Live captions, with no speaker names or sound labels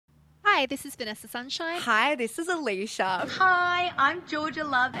Hi, this is Vanessa Sunshine. Hi, this is Alicia. Hi, I'm Georgia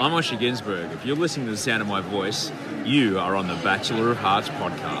Love. I'm Osher Ginsberg. If you're listening to the sound of my voice, you are on the Bachelor of Hearts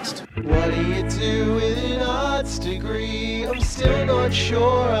podcast. What do you do with an arts degree? I'm still not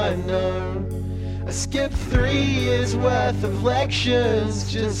sure I know. I skipped 3 years worth of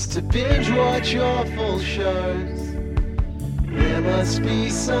lectures just to binge watch your full shows. There must be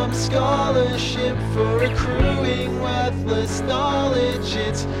some scholarship for accruing worthless knowledge.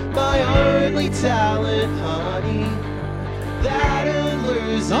 It's my only talent, honey, that and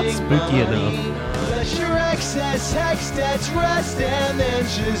losing Not spooky money. enough. Let your excess text at rest and then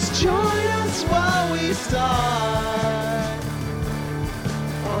just join us while we start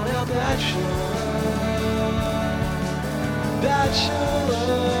on our Bachelor.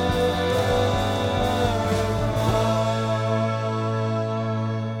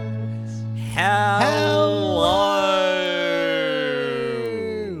 Hello!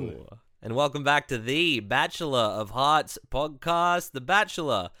 And welcome back to the Bachelor of Hearts podcast, the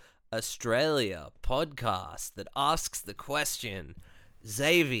Bachelor Australia podcast that asks the question,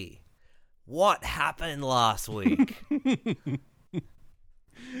 Xavier, what happened last week?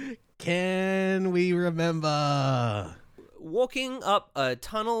 Can we remember? Walking up a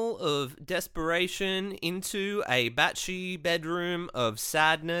tunnel of desperation into a batchy bedroom of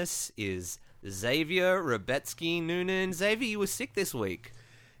sadness is Xavier Rebetsky Noonan. Xavier, you were sick this week.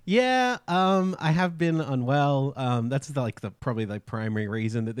 Yeah, I have been unwell. That's probably the primary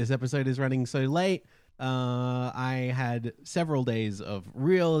reason that this episode is running so late. I had several days of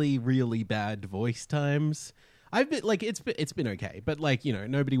really, really bad voice times. I've been it's been okay, but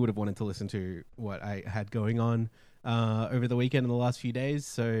nobody would have wanted to listen to what I had going on over the weekend and the last few days.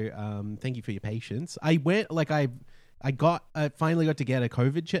 So thank you for your patience. I went I finally got to get a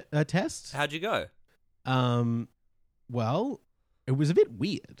COVID test. How'd you go? Well, it was a bit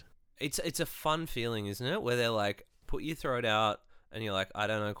weird. It's a fun feeling, isn't it? Where they're like, put your throat out, and you're like, I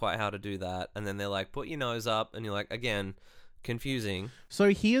don't know quite how to do that. And then they're like, put your nose up, and you're like, again, confusing.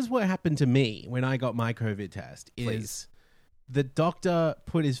 So here's what happened to me when I got my COVID test. Please. The doctor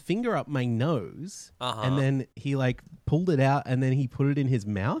put his finger up my nose, and then he pulled it out, and then he put it in his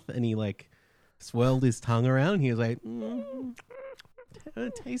mouth, and he swirled his tongue around. He was like,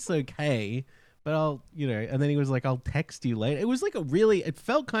 it tastes okay, but I'll, and then he was like, I'll text you later. It was it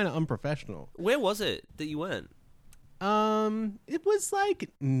felt kind of unprofessional. Where was it that you went? It was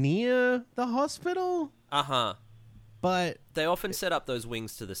near the hospital. But they often set up those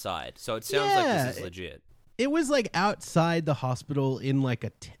wings to the side, so it sounds like this is legit. It was outside the hospital in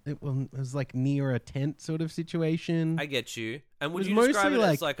it was near a tent sort of situation. I get you. And would you describe it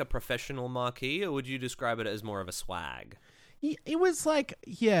as a professional marquee, or would you describe it as more of a swag? It was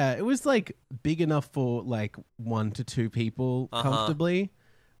it was big enough for 1 to 2 people comfortably.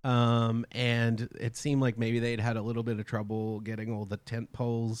 And it seemed like maybe they'd had a little bit of trouble getting all the tent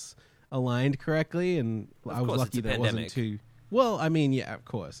poles aligned correctly, and I was lucky that it wasn't too. Well, I mean, yeah, of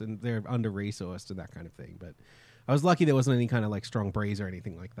course, and they're under-resourced and that kind of thing, but I was lucky there wasn't any kind of strong breeze or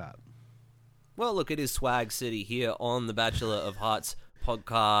anything like that. Well, look, it is Swag City here on the Bachelor of Hearts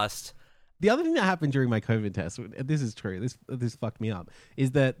podcast. The other thing that happened during my COVID test, this is true, this fucked me up,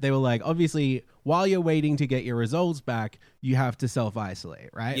 is that they were obviously, while you're waiting to get your results back, you have to self-isolate,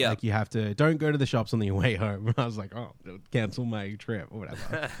 right? Yeah. You have to, don't go to the shops on your way home. I was like, oh, cancel my trip or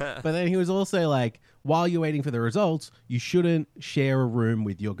whatever. But then he was also while you're waiting for the results, you shouldn't share a room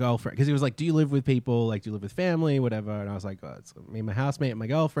with your girlfriend. Because he was like, do you live with people? Do you live with family? Whatever. And I was like, oh, it's me and my housemate and my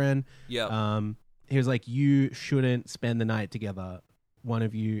girlfriend. Yeah. He was like, you shouldn't spend the night together. One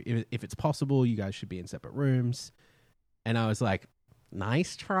of you, if it's possible, you guys should be in separate rooms. And I was like,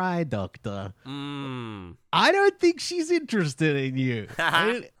 nice try, doctor. I don't think she's interested in you.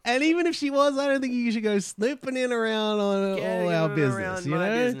 and even if she was, I don't think you should go snooping in around on all our business.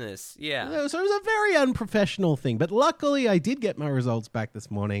 Business, yeah. So it was a very unprofessional thing. But luckily, I did get my results back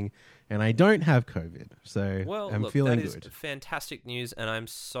this morning, and I don't have COVID. So I'm feeling good. That is fantastic news, and I'm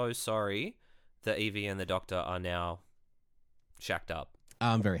so sorry that Evie and the doctor are now shacked up.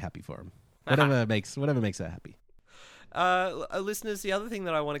 I'm very happy for him. Whatever makes her happy. Listeners, the other thing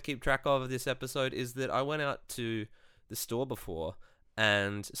that I want to keep track of this episode is that I went out to the store before,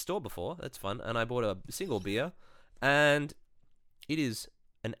 that's fun, and I bought a single beer, and it is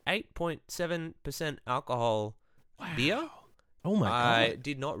an 8.7% alcohol beer. Oh my God. I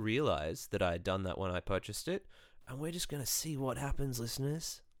did not realize that I had done that when I purchased it, and we're just going to see what happens,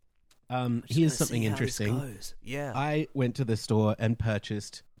 listeners. Here's something interesting. Yeah. I went to the store and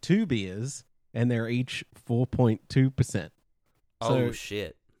purchased 2 beers, and they're each 4.2%. Oh,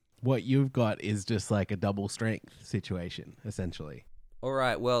 shit. What you've got is just a double strength situation, essentially. All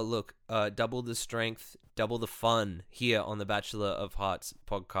right. Well, look, double the strength, double the fun here on the Bachelor of Hearts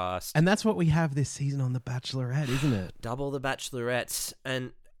podcast. And that's what we have this season on The Bachelorette, isn't it? Double the Bachelorettes.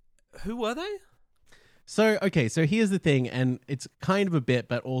 And who were they? So, okay, so here's the thing, and it's kind of a bit,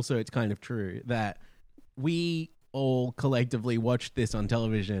 but also it's kind of true, that we all collectively watched this on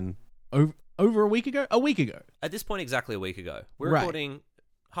television over a week ago? A week ago. At this point, exactly a week ago. We're Right. recording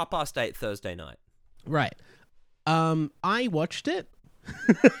 8:30 Thursday night. Right. I watched it,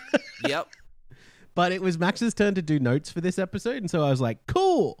 Yep. but it was Max's turn to do notes for this episode, and so I was like,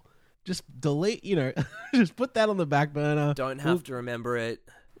 cool, just delete, just put that on the back burner. Don't have to remember it.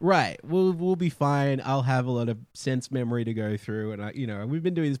 Right. We'll be fine. I'll have a lot of sense memory to go through, and we've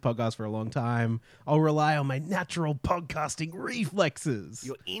been doing this podcast for a long time. I'll rely on my natural podcasting reflexes.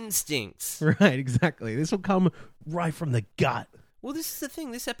 Your instincts. Right, exactly. This will come right from the gut. Well, this is the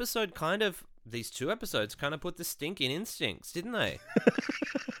thing. This episode these two episodes kind of put the stink in instincts, didn't they?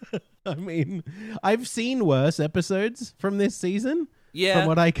 I mean, I've seen worse episodes from this season. Yeah. From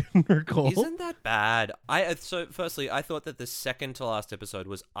what I can recall. Isn't that bad? So firstly, I thought that the second to last episode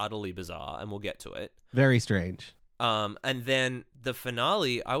was utterly bizarre, and we'll get to it. Very strange. And then the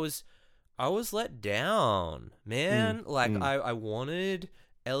finale, I was let down, man. I wanted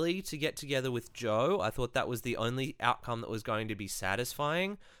Ellie to get together with Joe. I thought that was the only outcome that was going to be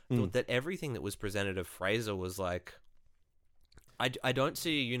satisfying. I thought that everything that was presented of Fraser was like, I don't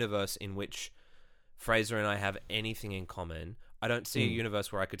see a universe in which Fraser and I have anything in common. I don't see a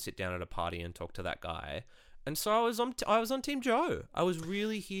universe where I could sit down at a party and talk to that guy. And so I was on Team Joe. I was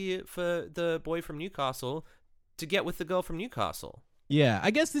really here for the boy from Newcastle to get with the girl from Newcastle. Yeah, I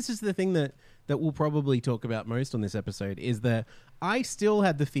guess this is the thing that we'll probably talk about most on this episode, is that I still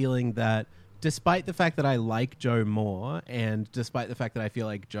had the feeling that despite the fact that I like Joe more, and despite the fact that I feel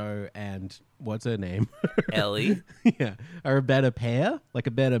like Joe and what's her name? Ellie. Yeah, are a better pair, like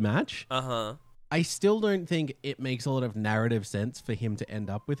a better match. Uh-huh. I still don't think it makes a lot of narrative sense for him to end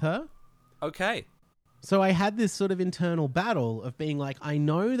up with her. Okay. So I had this sort of internal battle of being like, I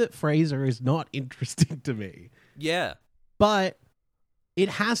know that Fraser is not interesting to me, Yeah. but it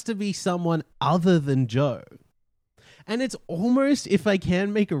has to be someone other than Joe. And it's almost, if I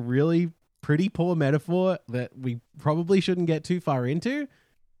can make a really pretty poor metaphor that we probably shouldn't get too far into,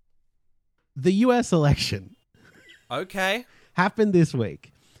 the US election Okay. happened this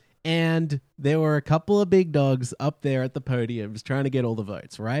week. And there were a couple of big dogs up there at the podiums trying to get all the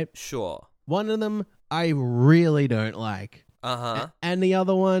votes, right? Sure. One of them I really don't like. Uh-huh. And the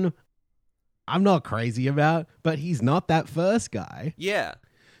other one I'm not crazy about, but he's not that first guy. Yeah.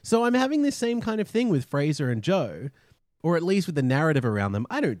 So I'm having this same kind of thing with Fraser and Joe, or at least with the narrative around them.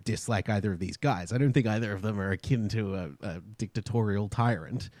 I don't dislike either of these guys. I don't think either of them are akin to a dictatorial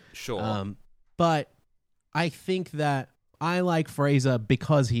tyrant. Sure. But I think that I like Fraser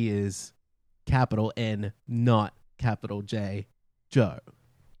because he is capital N, not capital J, Joe.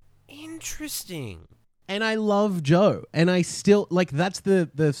 Interesting. And I love Joe. And I still, like, that's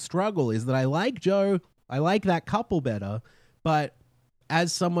the struggle, is that I like Joe. I like that couple better. But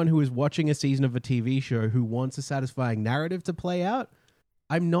as someone who is watching a season of a TV show who wants a satisfying narrative to play out,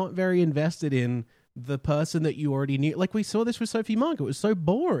 I'm not very invested in the person that you already knew. Like, we saw this with Sophie Monk. It was so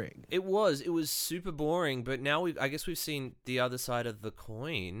boring. It was super boring, but now I guess we've seen the other side of the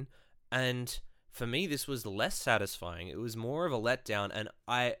coin, and for me this was less satisfying. It was more of a letdown, and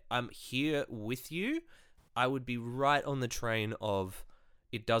I'm here with you. I would be right on the train of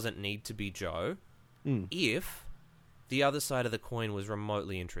it doesn't need to be Joe if the other side of the coin was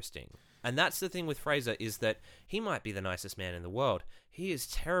remotely interesting. And that's the thing with Fraser, is that he might be the nicest man in the world. He is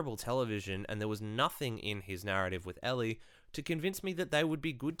terrible television, and there was nothing in his narrative with Ellie to convince me that they would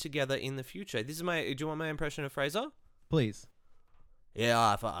be good together in the future. Do you want my impression of Fraser? Please. Yeah,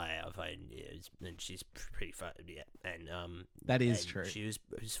 I find and she's pretty fun. Yeah, and That is and true. She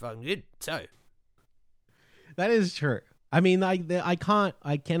was fucking good. So That is true. I mean, I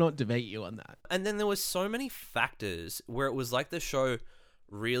cannot debate you on that. and then there were so many factors where it was like the show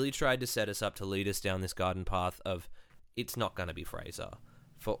really tried to set us up to lead us down this garden path of it's not going to be Fraser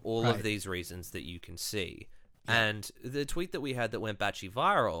for all Right. of these reasons that you can see. And the tweet that we had that went batchy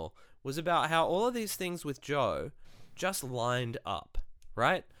viral was about how all of these things with Joe just lined up,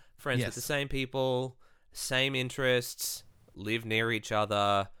 right? Friends Yes. with the same people, same interests, live near each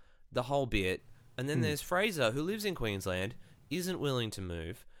other, the whole bit. And then there's Fraser, who lives in Queensland, isn't willing to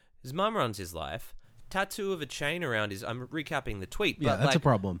move. His mum runs his life. Tattoo of a chain around his... I'm recapping the tweet. Yeah, but that's like, a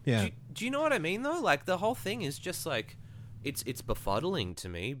problem. Yeah. Do you know what I mean, though? Like, the whole thing is just like... It's befuddling to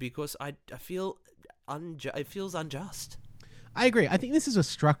me because I feel... it feels unjust. I agree. I think this is a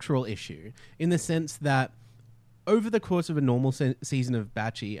structural issue in the sense that over the course of a normal season of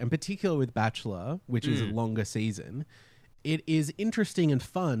Batchy, and particularly with Bachelor, which is a longer season, it is interesting and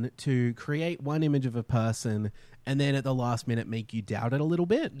fun to create one image of a person and then at the last minute make you doubt it a little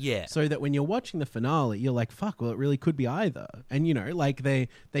bit. Yeah. So that when you're watching the finale, you're like, fuck, well, it really could be either. And, you know, like they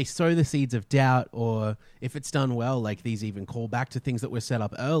sow the seeds of doubt, or if it's done well, like these even call back to things that were set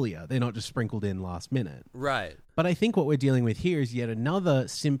up earlier. They're not just sprinkled in last minute. Right. But I think what we're dealing with here is yet another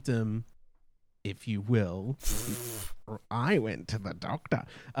symptom, if you will. I went to the doctor.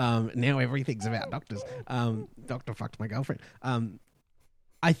 Now everything's about doctors. Doctor fucked my girlfriend.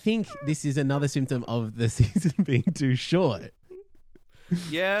 I think this is another symptom of the season being too short.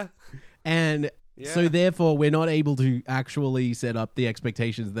 Yeah. And so therefore we're not able to actually set up the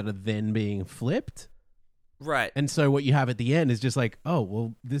expectations that are then being flipped. Right. And so what you have at the end is just like, oh,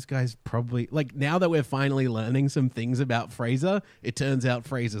 well, this guy's probably... Like, now that we're finally learning some things about Fraser, it turns out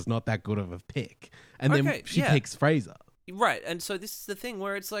Fraser's not that good of a pick. And then she picks Fraser. Right. And so this is the thing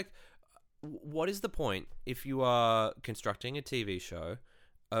where it's like, what is the point if you are constructing a TV show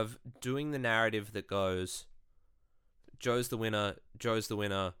of doing the narrative that goes, Joe's the winner, Joe's the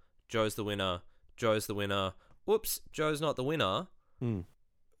winner, Joe's the winner, Joe's the winner, oops, Joe's not the winner.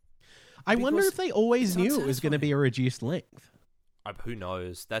 I wonder if they always knew it was going to be a reduced length. Who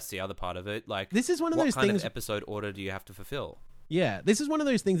knows? That's the other part of it. Like, this is one of what things. What kind of episode order do you have to fulfill? Yeah, this is one of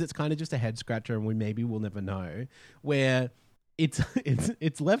those things that's kind of just a head scratcher, and maybe we'll never know. Where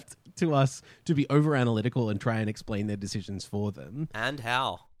it's left to us to be over analytical and try and explain their decisions for them. And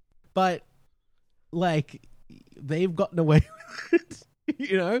how? But like, they've gotten away with it.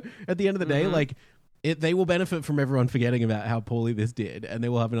 You know, at the end of the day, like. They will benefit from everyone forgetting about how poorly this did, and they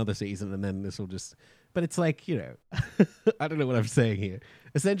will have another season, and then this will just... But it's like, you know, I don't know what I'm saying here.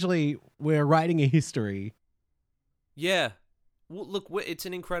 Essentially, we're writing a history. Yeah. Well, look, it's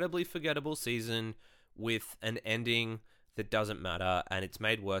an incredibly forgettable season with an ending that doesn't matter, and it's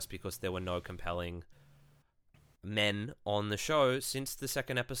made worse because there were no compelling men on the show since the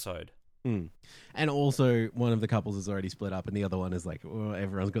second episode. And also, one of the couples is already split up, and the other one is like, well,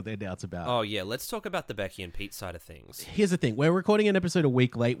 everyone's got their doubts about. Oh, yeah. Let's talk about the Becky and Pete side of things. Here's the thing. We're recording an episode a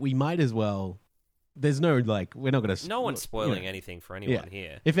week late. We might as well... There's no, like, we're not going to... No one's spoiling anything for anyone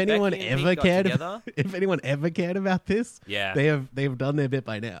here. If anyone ever cared... If anyone ever cared about this, yeah, they've done their bit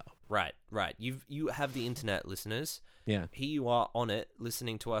by now. Right. You have the internet, listeners. Yeah. Here you are on it,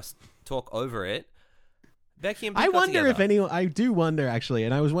 listening to us talk over it. Becky and Pete I wonder together. if anyone... I do wonder, actually,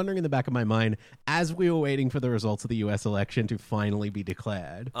 and I was wondering in the back of my mind, as we were waiting for the results of the US election to finally be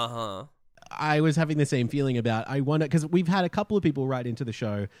declared, I was having the same feeling about, I wonder, because we've had a couple of people write into the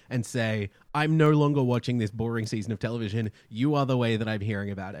show and say, I'm no longer watching this boring season of television. You are the way that I'm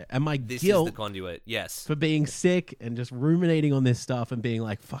hearing about it. And my guilt is the conduit, yes, for being sick and just ruminating on this stuff and being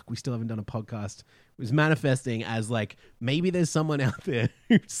like, fuck, we still haven't done a podcast, was manifesting as like, maybe there's someone out there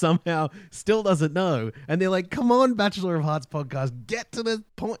who somehow still doesn't know. And they're like, come on, Bachelor of Hearts podcast, get to the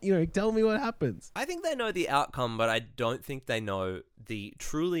point, you know, tell me what happens. I think they know the outcome, but I don't think they know the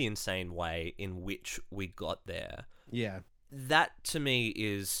truly insane way in which we got there. Yeah. That, to me,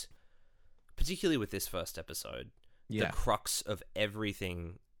 is, particularly with this first episode, the crux of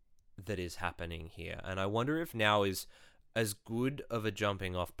everything that is happening here. And I wonder if now is as good of a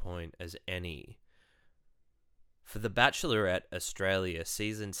jumping off point as any for The Bachelorette Australia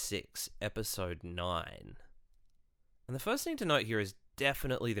Season 6, Episode 9. And the first thing to note here is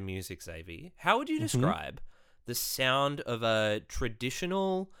definitely the music, Xavier. How would you describe the sound of a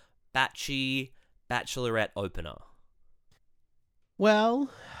traditional batchy Bachelorette opener? Well,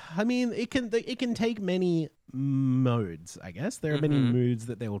 I mean, it can take many modes, I guess. There are many moods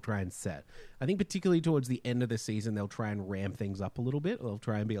that they will try and set. I think particularly towards the end of the season, they'll try and ramp things up a little bit. They'll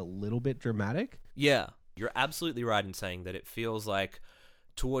try and be a little bit dramatic. Yeah, you're absolutely right in saying that it feels like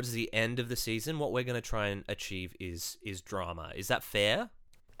towards the end of the season, what we're going to try and achieve is drama. Is that fair?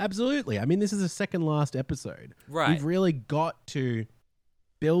 Absolutely. I mean, this is the second last episode. Right. We've really got to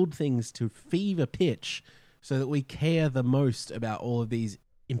build things to fever pitch so that we care the most about all of these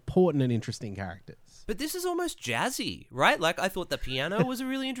important and interesting characters. But this is almost jazzy, right? Like, I thought the piano was a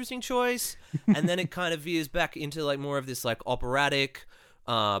really interesting choice, and then it kind of veers back into like more of this like operatic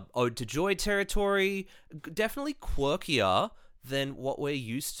Ode to Joy territory. Definitely quirkier than what we're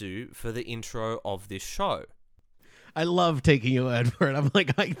used to for the intro of this show. I love taking your word for it. I'm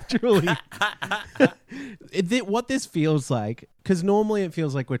like, I truly... what this feels like, because normally it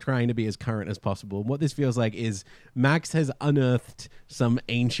feels like we're trying to be as current as possible. What this feels like is Max has unearthed some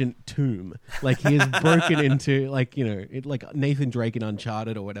ancient tomb. Like he has broken into, like, you know, like Nathan Drake in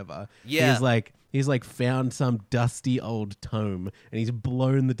Uncharted or whatever. Yeah. He's like found some dusty old tome and he's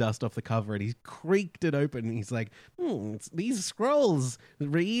blown the dust off the cover and he's creaked it open. And he's like, these scrolls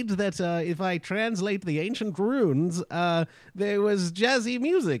read that if I translate the ancient runes, there was jazzy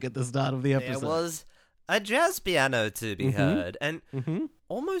music at the start of the episode. There was a jazz piano to be heard. And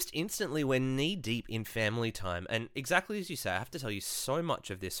almost instantly we're knee deep in family time. And exactly as you say, I have to tell you, so much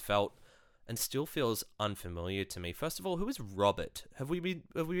of this felt and still feels unfamiliar to me. First of all, who is Robert? Have we been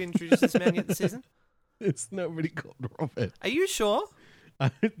introduced to this man yet this season? It's nobody called Robert. Are you sure?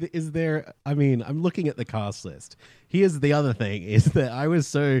 Is there? I mean, I'm looking at the cast list. Here's the other thing: is that I was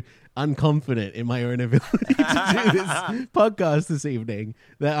so unconfident in my own ability to do this podcast this evening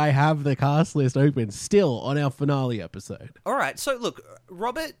that I have the cast list open still on our finale episode. All right. So look,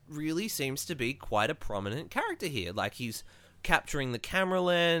 Robert really seems to be quite a prominent character here. Like he's capturing the camera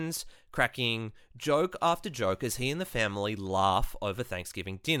lens, cracking joke after joke as he and the family laugh over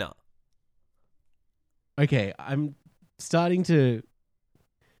Thanksgiving dinner. Okay, I'm starting to...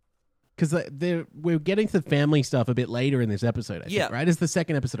 Because we're getting to the family stuff a bit later in this episode, I think, right? It's the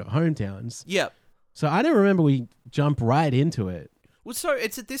second episode of Hometowns. Yep. So I don't remember we jump right into it. Well, so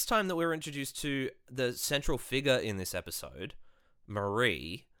it's at this time that we're introduced to the central figure in this episode,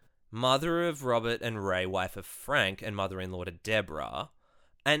 Marie, mother of Robert and Ray, wife of Frank, and mother-in-law to Deborah.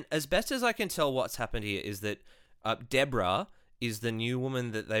 And as best as I can tell, what's happened here is that Deborah is the new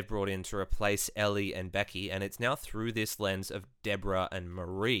woman that they've brought in to replace Ellie and Becky, and it's now through this lens of Deborah and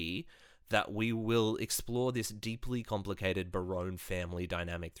Marie that we will explore this deeply complicated Barone family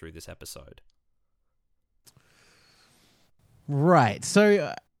dynamic through this episode. Right.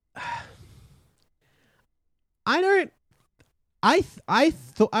 So I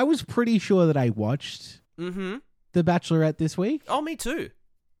thought I was pretty sure that I watched The Bachelorette this week. Oh, me too.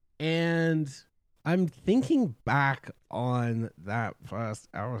 And I'm thinking back on that first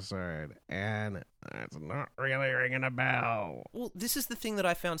episode, and it's not really ringing a bell. Well, this is the thing that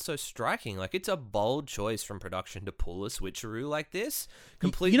I found so striking. Like, it's a bold choice from production to pull a switcheroo like this.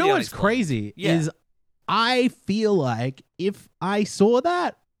 Completely. You know what's unexplained. crazy Yeah. is I feel like if I saw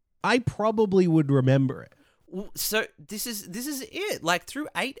that, I probably would remember it. So this is it. Like, through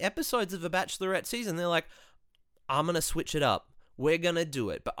 8 episodes of a Bachelorette season, they're like, I'm gonna switch it up. We're gonna do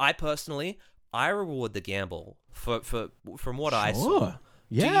it. But I personally, I reward the gamble from what I saw.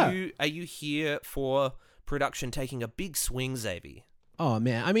 Yeah. Are you here for production taking a big swing, Xavier? Oh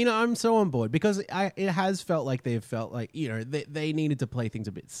man, I mean, I'm so on board because it has felt like they've felt like, you know, they needed to play things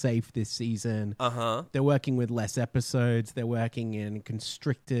a bit safe this season. They're working with less episodes. They're working in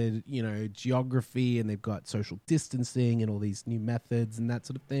constricted, you know, geography, and they've got social distancing and all these new methods and that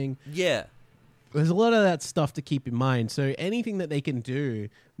sort of thing. Yeah. There's a lot of that stuff to keep in mind. So anything that they can do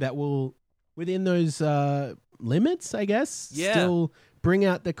that will, within those limits, I guess, still bring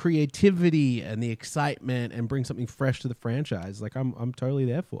out the creativity and the excitement and bring something fresh to the franchise. Like, I'm totally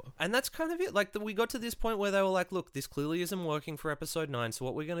there for. And that's kind of it. Like, we got to this point where they were like, look, this clearly isn't working for episode 9, so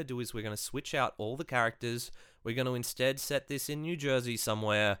what we're going to do is we're going to switch out all the characters. We're going to instead set this in New Jersey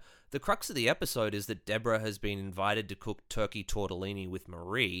somewhere. The crux of the episode is that Deborah has been invited to cook turkey tortellini with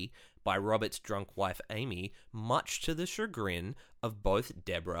Marie by Robert's drunk wife, Amy, much to the chagrin of both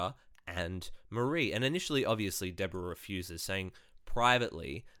Deborah and Marie. And initially, obviously, Deborah refuses, saying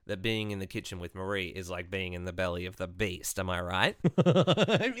privately that being in the kitchen with Marie is like being in the belly of the beast. Am I right?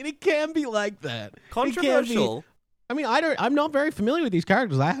 I mean, it can be like that. Controversial. I mean, I'm not very familiar with these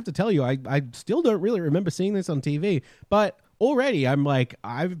characters. I have to tell you, I still don't really remember seeing this on TV. But already, I'm like,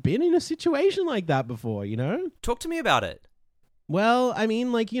 I've been in a situation like that before, you know? Talk to me about it. Well, I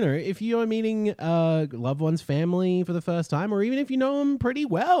mean, like, you know, if you're meeting loved one's family for the first time, or even if you know them pretty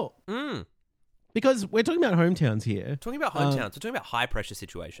well. Because we're talking about hometowns here. Talking about hometowns. We're talking about high-pressure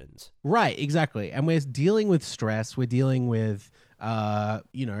situations. Right, exactly. And we're dealing with stress. We're dealing with,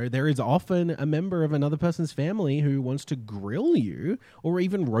 you know, there is often a member of another person's family who wants to grill you or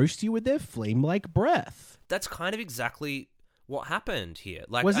even roast you with their flame-like breath. That's kind of exactly what happened here.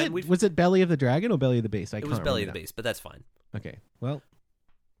 Like, was it Belly of the Dragon or Belly of the Beast? It was Belly of the Beast, but that's fine. Okay, well.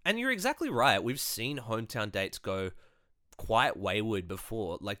 And you're exactly right. We've seen hometown dates go quite wayward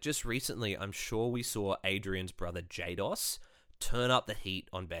before. Like, just recently, I'm sure we saw Adrian's brother Jados turn up the heat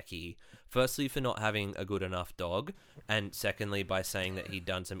on Becky. Firstly, for not having a good enough dog, and secondly, by saying that he'd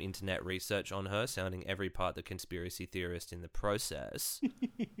done some internet research on her, sounding every part the conspiracy theorist in the process.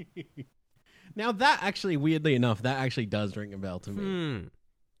 Now, that actually, weirdly enough, that actually does ring a bell to me.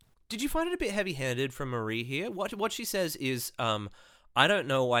 Did you find it a bit heavy-handed from Marie here? What she says is, I don't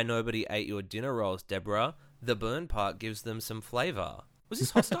know why nobody ate your dinner rolls, Deborah. The burn part gives them some flavor. Was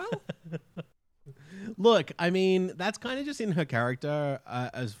this hostile? Look, I mean, that's kind of just in her character,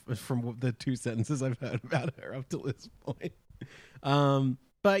 as from the 2 sentences I've heard about her up to this point.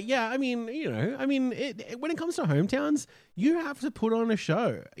 But yeah, I mean, when it comes to hometowns, you have to put on a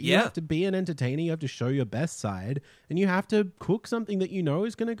show. You have to be an entertainer. You have to show your best side, and you have to cook something that you know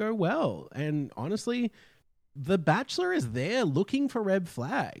is going to go well. And honestly, The Bachelor is there looking for red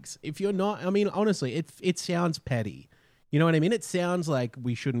flags. If you're not, I mean, honestly, it sounds petty. You know what I mean? It sounds like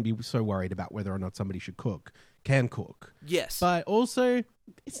we shouldn't be so worried about whether or not somebody can cook. Yes. But also,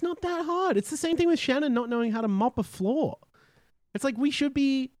 it's not that hard. It's the same thing with Shannon not knowing how to mop a floor. It's like we should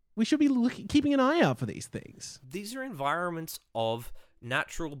be keeping an eye out for these things. These are environments of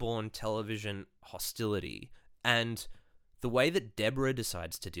natural-born television hostility, and the way that Deborah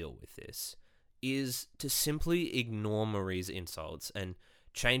decides to deal with this is to simply ignore Marie's insults and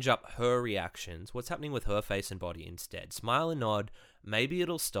change up her reactions, what's happening with her face and body instead. Smile and nod, maybe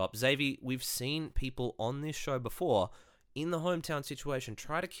it'll stop. Xavier, we've seen people on this show before, in the hometown situation,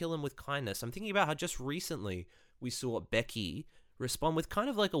 try to kill him with kindness. I'm thinking about how just recently we saw Becky respond with kind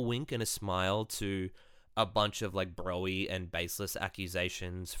of like a wink and a smile to a bunch of like broy and baseless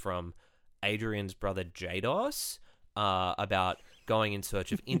accusations from Adrian's brother Jados about going in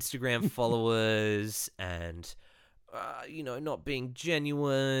search of Instagram followers and not being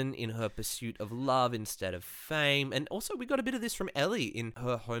genuine in her pursuit of love instead of fame. And also we got a bit of this from Ellie in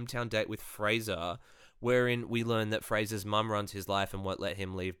her hometown date with Fraser, wherein we learn that Fraser's mum runs his life and won't let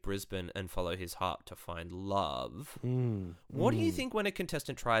him leave Brisbane and follow his heart to find love. What do you think when a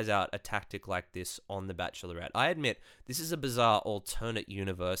contestant tries out a tactic like this on The Bachelorette? I admit, this is a bizarre alternate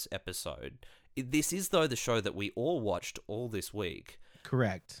universe episode. This is, though, the show that we all watched all this week.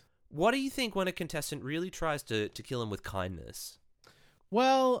 Correct. What do you think when a contestant really tries to kill him with kindness?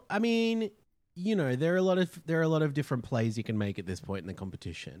 Well, I mean, there are a lot of different plays you can make at this point in the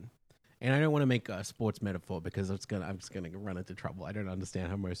competition. And I don't want to make a sports metaphor because I'm just gonna run into trouble. I don't understand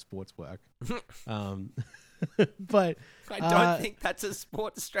how most sports work. But I don't think that's a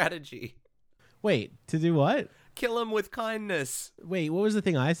sports strategy. Wait, to do what? Kill him with kindness. Wait, what was the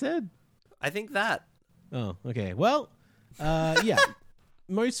thing I said? I think that. Oh, okay. Well, yeah.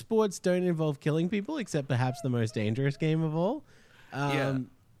 Most sports don't involve killing people, except perhaps the most dangerous game of all.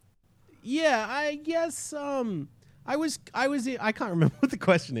 Yeah, I guess. I can't remember what the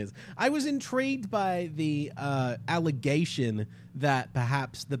question is. I was intrigued by the allegation that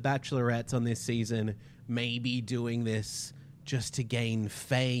perhaps the Bachelorettes on this season may be doing this just to gain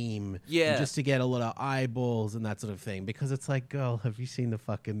fame, and just to get a lot of eyeballs and that sort of thing. Because it's like, girl, have you seen the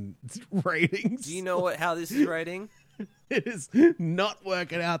fucking ratings? Do you know how this is rating? It is not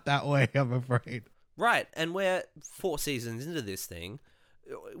working out that way, I'm afraid. Right, and we're 4 seasons into this thing.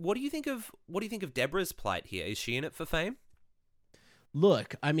 What do you think of Deborah's plight here? Is she in it for fame?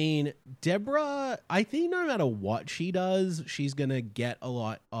 Look, I mean, Deborah, I think no matter what she does, she's going to get a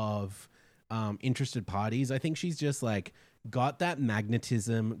lot of interested parties. I think she's just like got that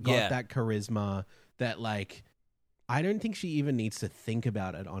magnetism, that charisma that like I don't think she even needs to think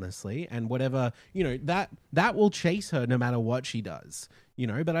about it, honestly. And whatever, that will chase her no matter what she does,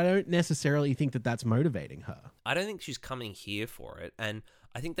 but I don't necessarily think that that's motivating her. I don't think she's coming here for it. And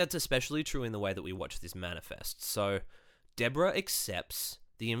I think that's especially true in the way that we watch this manifest. So Deborah accepts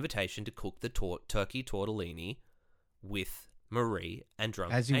the invitation to cook the turkey tortellini with Marie and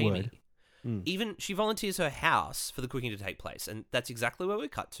drunk As you Amy. would. Even she volunteers her house for the cooking to take place. And that's exactly where we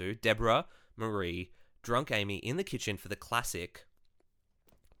cut to. Deborah, Marie, drunk Amy in the kitchen for the classic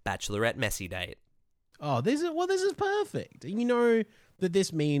Bachelorette messy date. Oh, this is perfect. You know that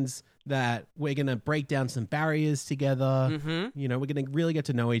this means that we're going to break down some barriers together. Mm-hmm. We're going to really get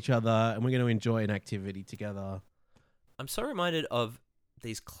to know each other and we're going to enjoy an activity together. I'm so reminded of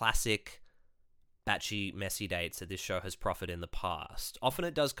these classic batchy messy dates that this show has proffered in the past. Often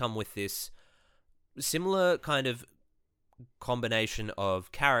it does come with this similar kind of combination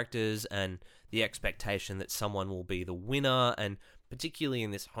of characters and the expectation that someone will be the winner, and particularly in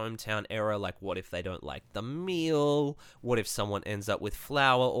this hometown era, like what if they don't like the meal? What if someone ends up with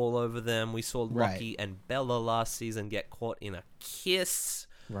flour all over them? We saw Lockie and Bella last season get caught in a kiss.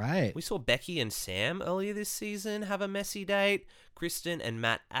 Right. We saw Becky and Sam earlier this season have a messy date. Kristen and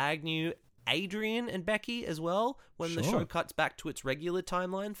Matt Agnew, Adrian and Becky as well. When the show cuts back to its regular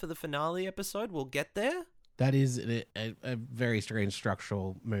timeline for the finale episode, we'll get there. That is a very strange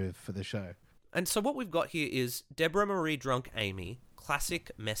structural move for the show. And so what we've got here is Deborah Marie drunk Amy,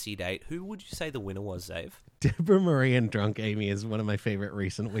 classic messy date. Who would you say the winner was, Zave? Deborah Marie and Drunk Amy is one of my favorite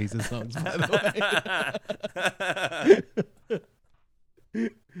recent Weezer songs, by the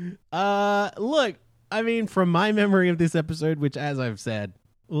way. Look, I mean, from my memory of this episode, which, as I've said,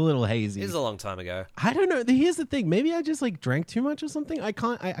 a little hazy. It was a long time ago. I don't know. Here's the thing. Maybe I just like drank too much or something. I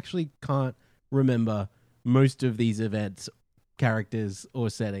actually can't remember most of these events, characters, or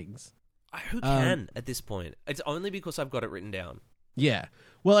settings. Who can at this point? It's only because I've got it written down. Yeah.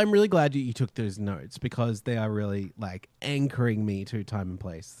 Well, I'm really glad you took those notes because they are really like anchoring me to time and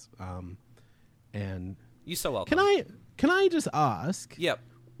place. And You're so welcome. can I just ask? Yep.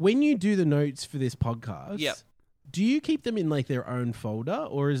 When you do the notes for this podcast, Yep. do you keep them in like their own folder,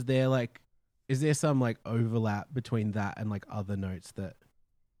 or is there some like overlap between that and like other notes that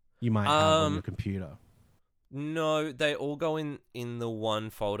you might have on your computer? No, they all go in the one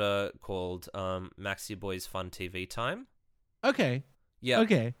folder called Maxi Boys Fun TV Time. Okay. Yeah.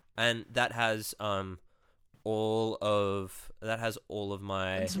 Okay. And that has all of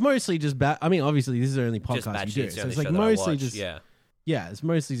my It's mostly just I mean, obviously, this is the only just podcast batchy. you do, It's the so only it's like show that I mostly watch. just it's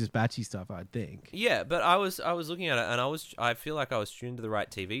mostly just batchy stuff, I think. Yeah, but I was looking at it and I feel like I was tuned to the right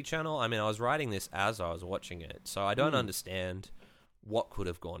TV channel. I mean, I was writing this as I was watching it, so I don't understand what could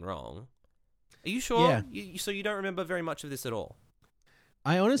have gone wrong. Are you sure? Yeah. So you don't remember very much of this at all?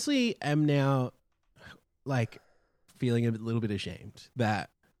 I honestly am now like feeling a little bit ashamed that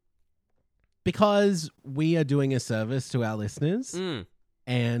because we are doing a service to our listeners,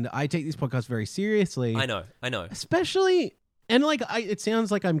 and I take this podcast very seriously. I know. Especially, and like, it sounds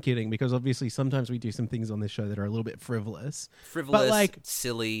like I'm kidding because obviously sometimes we do some things on this show that are a little bit frivolous, Frivolous, but like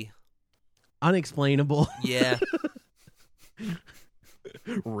silly, unexplainable, yeah,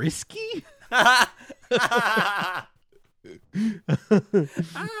 risky.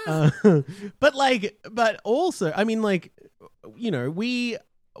 But also, I mean, like, you know, we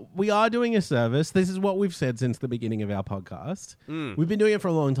are doing a service. This is what we've said since the beginning of our podcast. We've been doing it for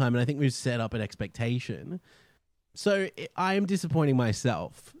a long time, and I think we've set up an expectation. So I am disappointing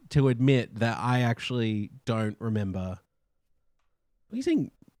myself to admit that I actually don't remember. What are you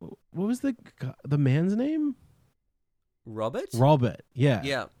saying? What was the man's name? Robert. Yeah.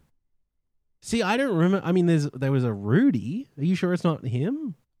 Yeah. See, I don't remember. I mean, there was a Rudy. Are you sure it's not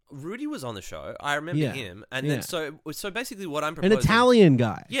him? Rudy was on the show. I remember him, and then so basically, what I'm An proposing, Italian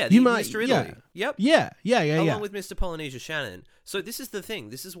guy. yeah, Mr. Italy. Yeah. Yep. Yeah. Along with Mr. Polynesia Shannon. So this is the thing.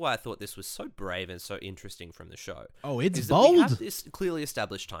 This is why I thought this was so brave and so interesting from the show. Oh, it's is that we bold. have this clearly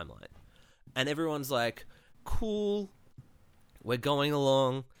established timeline, and everyone's like, "Cool, we're going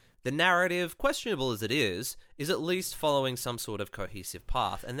along." The narrative, questionable as it is at least following some sort of cohesive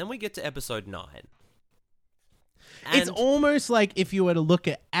path. And then we get to episode 9. It's almost like if you were to look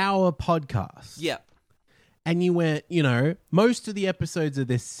at our podcast. Yeah. And you went, you know, most of the episodes of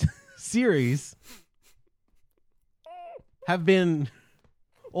this series have been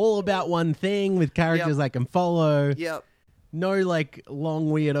all about one thing with characters I can follow. Yep. No, like, long,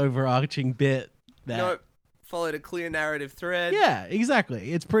 weird, overarching bit. Nope. Followed a clear narrative thread. Yeah,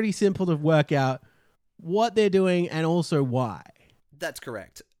 exactly. It's pretty simple to work out what they're doing and also why. That's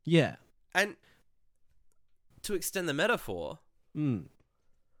correct. Yeah. And to extend the metaphor,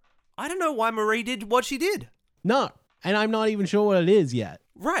 I don't know why Marie did what she did. No, and I'm not even sure what it is yet.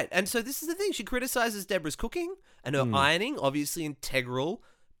 Right, and so this is the thing. She criticizes Deborah's cooking and her ironing, obviously integral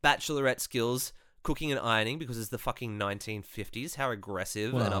bachelorette skills, cooking and ironing, because it's the fucking 1950s. How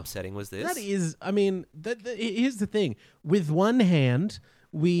aggressive and upsetting was this? That is, I mean, here's the thing. With one hand,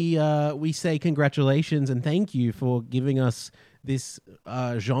 we say congratulations and thank you for giving us this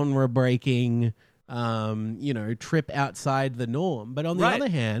genre-breaking, trip outside the norm. But on the other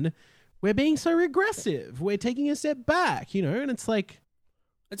hand, we're being so regressive. We're taking a step back, and it's like...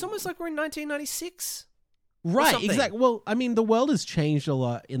 It's almost like we're in 1996. Right, exactly. Well, I mean, the world has changed a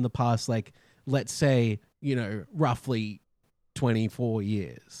lot in the past, like, let's say, roughly 24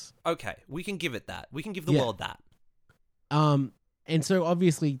 years. Okay, we can give it that. We can give the world that. And so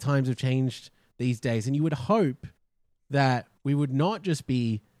obviously times have changed these days, and you would hope that we would not just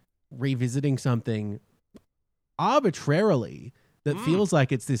be revisiting something arbitrarily that feels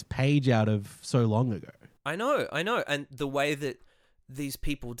like it's this page out of so long ago. I know. And the way that these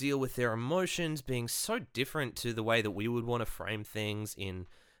people deal with their emotions being so different to the way that we would want to frame things in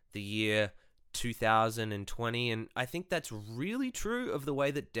the year 2020, and I think that's really true of the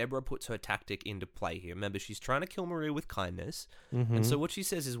way that Deborah puts her tactic into play here. Remember, she's trying to kill Marie with kindness, and so what she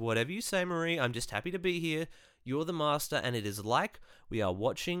says is, whatever you say, Marie, I'm just happy to be here. You're the master, and it is like we are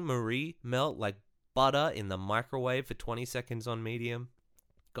watching Marie melt like butter in the microwave for 20 seconds on medium.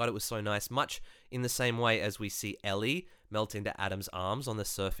 God, it was so nice. Much in the same way as we see Ellie melt into Adam's arms on the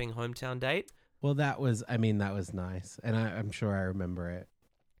surfing hometown date. Well, that was nice, and I'm sure I remember it.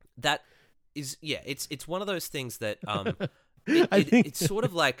 That is, yeah, it's one of those things that I think it's sort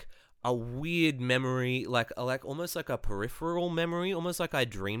of like a weird memory, like almost like a peripheral memory, almost like I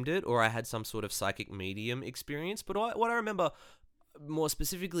dreamed it or I had some sort of psychic medium experience. But what I remember more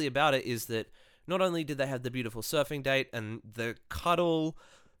specifically about it is that not only did they have the beautiful surfing date and the cuddle,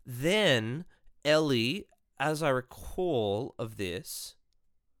 then Ellie, as I recall of this,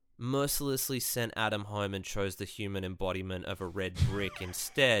 mercilessly sent Adam home and chose the human embodiment of a red brick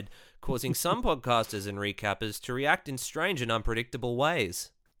instead, causing some podcasters and recappers to react in strange and unpredictable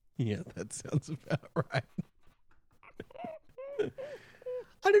ways. Yeah, that sounds about right.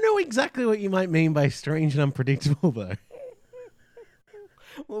 I don't know exactly what you might mean by strange and unpredictable, though.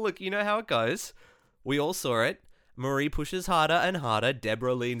 Well, look, you know how it goes. We all saw it. Marie pushes harder and harder.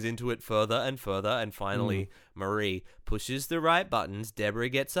 Deborah leans into it further and further. And finally, Marie pushes the right buttons. Deborah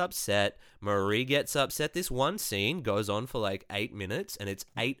gets upset. Marie gets upset. This one scene goes on for like 8 minutes. And it's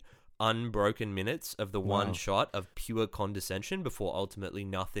 8 unbroken minutes of the one shot of pure condescension before ultimately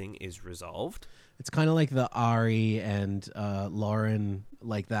nothing is resolved. It's kind of like the Ari and Lauren,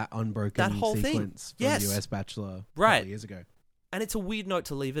 like that unbroken That whole sequence thing. from Yes. US Bachelor a Right. couple years ago. And it's a weird note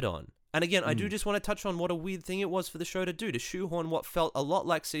to leave it on. And again, I do just want to touch on what a weird thing it was for the show to do, to shoehorn what felt a lot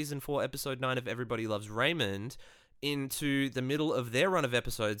like Season 4, Episode 9 of Everybody Loves Raymond into the middle of their run of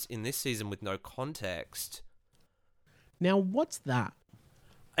episodes in this season with no context. Now, what's that?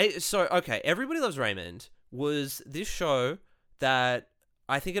 Okay, Everybody Loves Raymond was this show that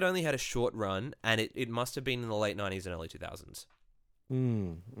I think it only had a short run, and it must have been in the late 90s and early 2000s.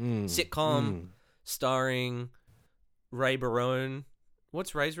 Sitcom starring Ray Barone.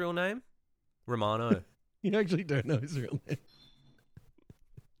 What's Ray's real name? Romano. You actually don't know his real name.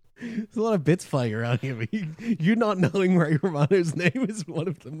 There's a lot of bits flying around here, but you not knowing Ray Romano's name is one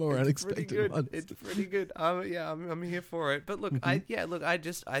of the more unexpected ones. It's pretty good. I'm here for it. But look, I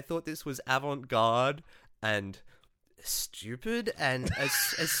thought this was avant-garde and stupid. And as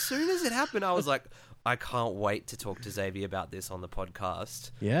soon as it happened, I was like, I can't wait to talk to Xavier about this on the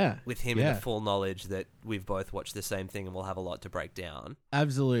podcast. Yeah. With him in the full knowledge that we've both watched the same thing and we'll have a lot to break down.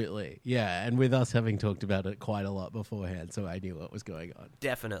 Absolutely. Yeah. And with us having talked about it quite a lot beforehand, so I knew what was going on.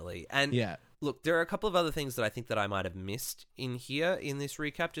 Definitely. And yeah. Look, there are a couple of other things that I think that I might have missed in here in this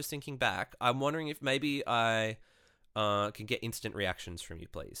recap, just thinking back. I'm wondering if maybe I can get instant reactions from you,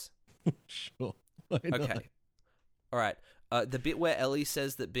 please. Sure. Why not? Okay. All right. The bit where Ellie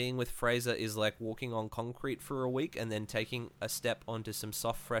says that being with Fraser is like walking on concrete for a week and then taking a step onto some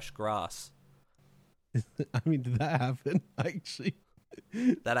soft, fresh grass. I mean, did that happen? Actually,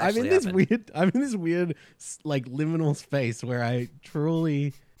 that actually happened. I'm in this weird, like, liminal space where I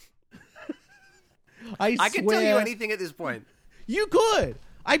truly, I can tell you anything at this point. You could.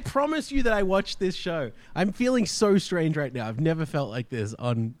 I promise you that I watched this show. I'm feeling so strange right now. I've never felt like this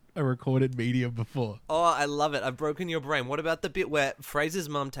on a recorded medium before. Oh, I love it. I've broken your brain. What about the bit where Fraser's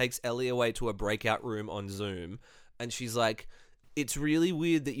mum takes Ellie away to a breakout room on Zoom and she's like, it's really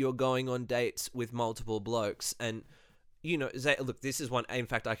weird that you're going on dates with multiple blokes. And, you know, look, this is one. In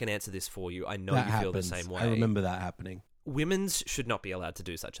fact, I can answer this for you. I know that you happens. feel the same way. I remember that happening. Women's should not be allowed to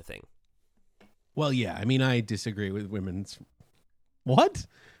do such a thing. Well, yeah. I mean, I disagree with women's. What?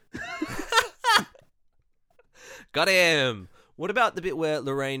 Got him. What about the bit where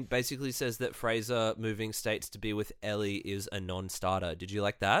Lorraine basically says that Fraser moving states to be with Ellie is a non-starter? Did you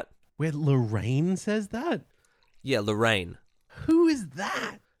like that? Where Lorraine says that? Yeah, Lorraine. Who is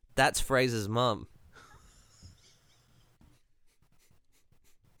that? That's Fraser's mum.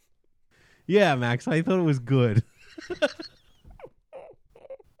 Yeah, Max, I thought it was good.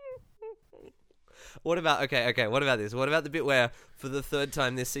 What about what about this? What about the bit where, for the third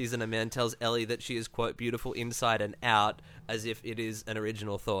time this season, a man tells Ellie that she is, quote, beautiful inside and out, as if it is an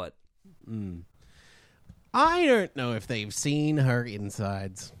original thought? I don't know if they've seen her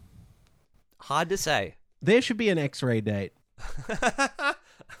insides. Hard to say. There should be an X-ray date.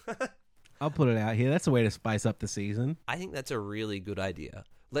 I'll put it out here. That's a way to spice up the season. I think that's a really good idea.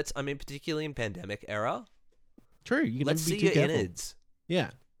 Particularly in pandemic era. True. You can Let's never be see too your careful. innards. Yeah.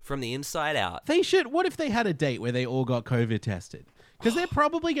 From the inside out. They should. What if they had a date where they all got COVID tested? Because they're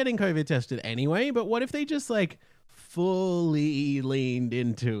probably getting COVID tested anyway, but what if they just, like, fully leaned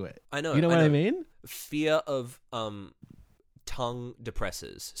into it? I know. You know what I mean? Fear of tongue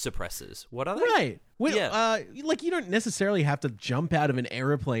suppressors. What are they? Right. Well, Yeah. like, you don't necessarily have to jump out of an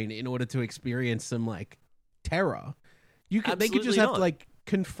aeroplane in order to experience some, like, terror. They could just Absolutely have not. to, like,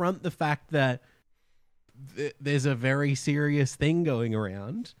 confront the fact that there's a very serious thing going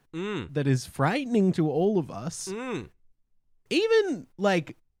around that is frightening to all of us. Even,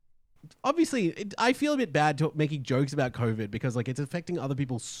 like, obviously, I feel a bit bad making jokes about COVID because like it's affecting other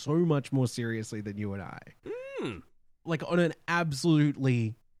people so much more seriously than you and I. Like on an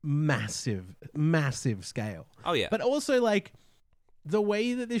absolutely massive, massive scale. Oh, yeah. But also like the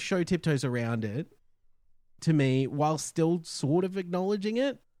way that this show tiptoes around it, to me, while still sort of acknowledging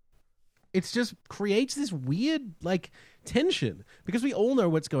it, it's just creates this weird like tension because we all know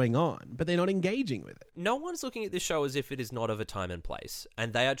what's going on, but they're not engaging with it. No one's looking at this show as if it is not of a time and place,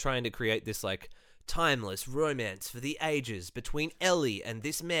 and they are trying to create this like timeless romance for the ages between Ellie and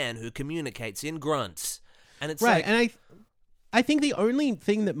this man who communicates in grunts. And it's right, like, and I think the only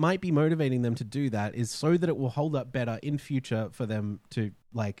thing that might be motivating them to do that is so that it will hold up better in future for them to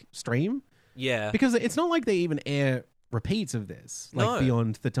like stream. yeah, Because it's not like they even air repeats of this, like No.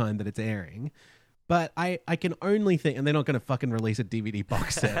 beyond the time that it's airing. But I can only think, and they're not going to fucking release a DVD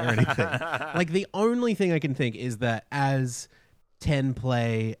box set or anything. Like the only thing I can think is that as 10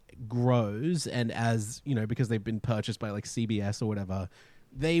 Play grows and as, you know, because they've been purchased by like CBS or whatever,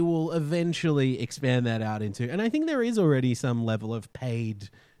 they will eventually expand that out into, and I think there is already some level of paid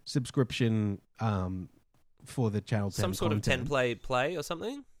subscription for the Channel 10 some sort of content. 10 play or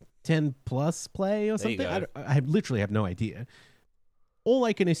something. 10 plus play or There you something. go. I literally have no idea. All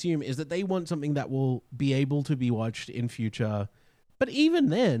I can assume is that they want something that will be able to be watched in future. But even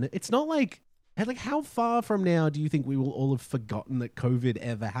then, it's not like how far from now do you think we will all have forgotten that COVID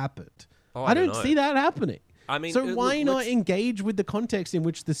ever happened? Oh, I don't know. see that happening. I mean, So look, why not let's- engage with the context in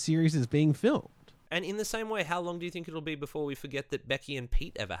which the series is being filmed? And in the same way, how long do you think it'll be before we forget that Becky and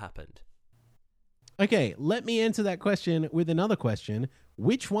Pete ever happened? Okay, let me answer that question with another question.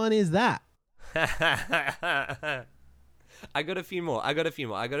 Which one is that? I got a few more. I got a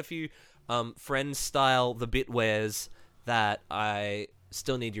few Friends style the bitwares that I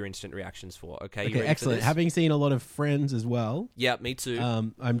still need your instant reactions for. Okay, you Okay, ready for excellent. this? Having seen a lot of Friends as well, Yeah, me too.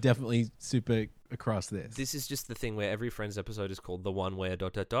 I'm definitely super across this. This is just the thing where every Friends episode is called the one where ...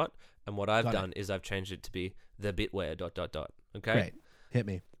 And what I've Got it. done is I've changed it to be the bit where ... Okay? Great. Hit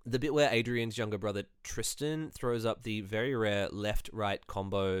me. The bit where Adrian's younger brother Tristan throws up the very rare left-right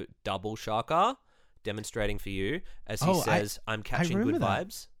combo double sharker, demonstrating for you as he Oh, says, I'm catching good remember that.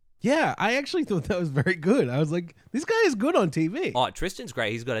 vibes. Yeah, I actually thought that was very good. I was like, this guy is good on TV. Oh, Tristan's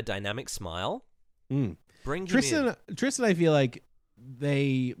great. He's got a dynamic smile. Mm. Bring him in. Tristan, I feel like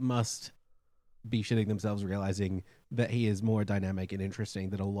they must be shitting themselves realizing that he is more dynamic and interesting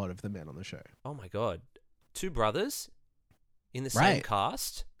than a lot of the men on the show. Oh my god. Two brothers in the same Right.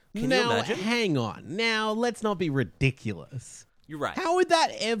 cast? Can now, you imagine? hang on. Now, let's not be ridiculous. You're right. How would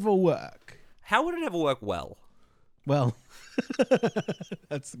that ever work? How would it ever work well? Well,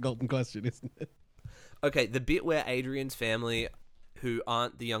 that's the golden question, isn't it? Okay, the bit where Adrian's family, who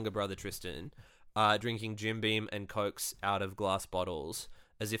aren't the younger brother Tristan, are drinking Jim Beam and Cokes out of glass bottles,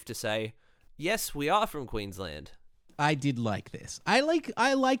 as if to say, yes, we are from Queensland. I did like this. I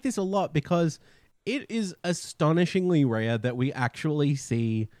like this a lot because it is astonishingly rare that we actually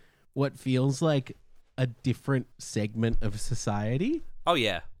see what feels like a different segment of society Oh,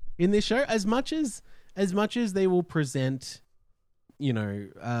 yeah. in this show. As much as they will present, you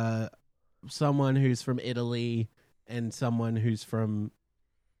know, someone who's from Italy and someone who's from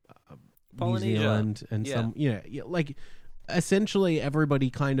New Polynesia. Zealand and Yeah. some, you know, like essentially everybody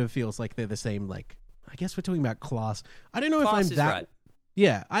kind of feels like they're the same. Like, I guess we're talking about class. I don't know Class if is I'm that. right.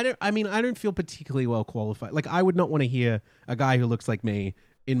 Yeah, I don't feel particularly well qualified. Like, I would not want to hear a guy who looks like me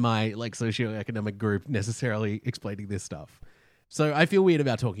in my like socioeconomic group necessarily explaining this stuff. So I feel weird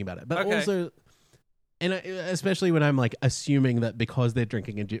about talking about it. But Okay. also, and especially when I'm like assuming that because they're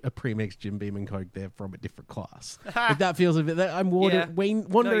drinking a premixed Jim Beam and Coke, they're from a different class. Like, that feels a bit. I'm Yeah. wandering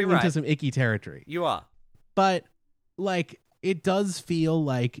you're into right. some icky territory. You are. But like, it does feel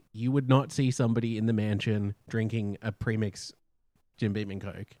like you would not see somebody in the mansion drinking a premixed Jim Beam and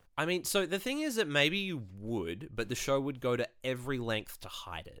Coke. I mean, so the thing is that maybe you would, but the show would go to every length to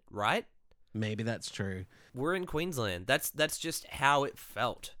hide it, right? Maybe that's true. We're in Queensland. That's just how it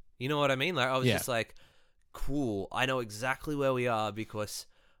felt. You know what I mean? Like, I was Yeah. just like, cool. I know exactly where we are because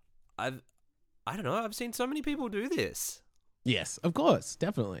I don't know, I've seen so many people do this. Yes, of course,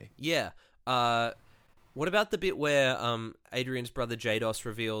 definitely. Yeah. What about the bit where Adrian's brother Jados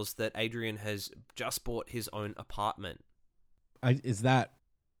reveals that Adrian has just bought his own apartment? Is that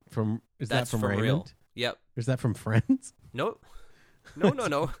from That's from for Raymond? real. Yep. Is that from Friends? No.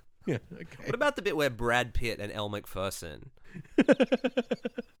 No. Yeah. Okay. What about the bit where Brad Pitt and Elle Macpherson?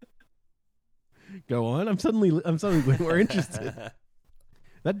 Go on. I'm suddenly more interested.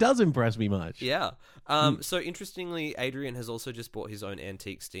 That does impress me much. Yeah. So interestingly, Adrian has also just bought his own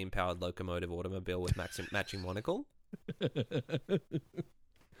antique steam-powered locomotive automobile with matching monocle.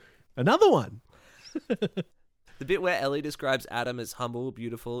 Another one. The bit where Ellie describes Adam as humble,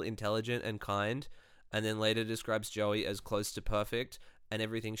 beautiful, intelligent, and kind, and then later describes Joey as close to perfect and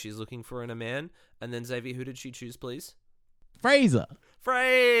everything she's looking for in a man. And then, Xavier, who did she choose, please? Fraser.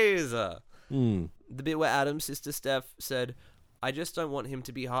 Fraser! Hmm. The bit where Adam's sister Steph said, I just don't want him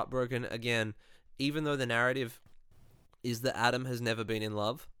to be heartbroken again, even though the narrative is that Adam has never been in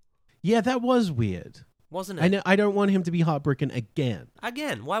love. Yeah, that was weird. Wasn't it? I know. I don't want him to be heartbroken again.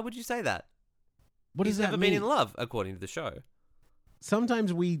 Again, why would you say that? What He's does that never mean? been in love, according to the show.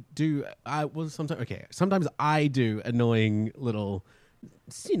 Sometimes we do. Sometimes I do annoying little.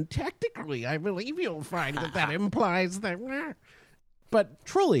 Syntactically, I believe you'll find that implies that. But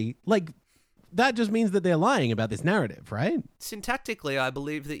truly, like, that just means that they're lying about this narrative, right? Syntactically, I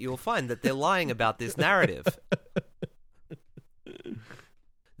believe that you'll find that they're lying about this narrative.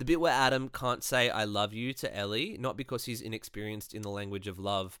 The bit where Adam can't say I love you to Ellie, not because he's inexperienced in the language of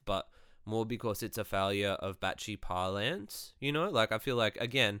love, but more because it's a failure of Batchy parlance, you know? Like, I feel like,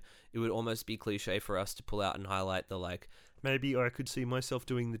 again, it would almost be cliche for us to pull out and highlight the, like, maybe I could see myself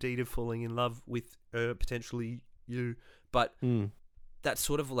doing the deed of falling in love with potentially you. But that's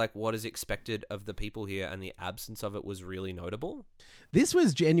sort of like what is expected of the people here, and the absence of it was really notable. This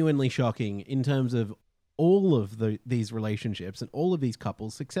was genuinely shocking in terms of all of these relationships and all of these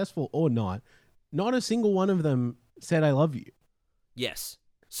couples, successful or not. Not a single one of them said I love you. Yes.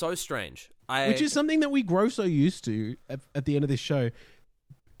 So strange. Which is something that we grow so used to at the end of this show.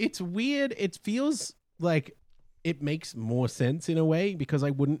 It's weird. It feels like it makes more sense in a way, because I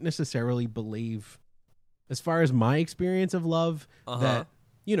wouldn't necessarily believe, as far as my experience of love, that,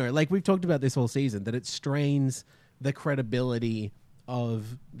 you know, like we've talked about this whole season, that it strains the credibility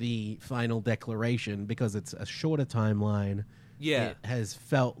of the final declaration because it's a shorter timeline. Yeah. It has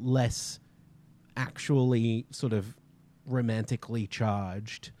felt less actually sort of romantically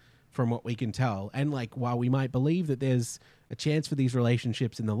charged from what we can tell. And like, while we might believe that there's a chance for these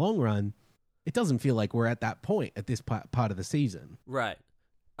relationships in the long run, it doesn't feel like we're at that point at this part of the season. Right.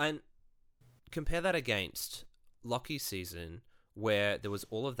 And compare that against Lockie's season, where there was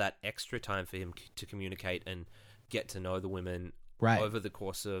all of that extra time for him to communicate and get to know the women over the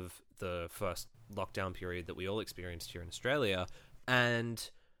course of the first lockdown period that we all experienced here in Australia. And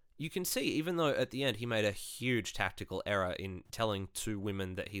you can see, even though at the end he made a huge tactical error in telling two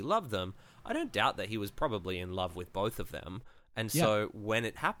women that he loved them, I don't doubt that he was probably in love with both of them. And so when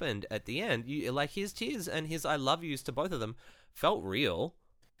it happened at the end, like, his tears and his I love yous to both of them felt real.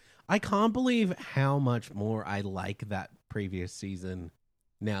 I can't believe how much more I like that previous season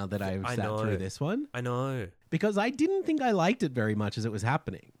now that I've sat through this one. I know. Because I didn't think I liked it very much as it was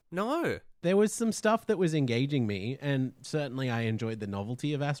happening. No. There was some stuff that was engaging me, and certainly I enjoyed the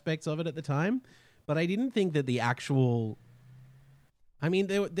novelty of aspects of it at the time, but I didn't think that the actual... I mean,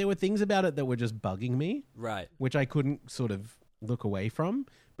 there were things about it that were just bugging me. Right. Which I couldn't sort of look away from.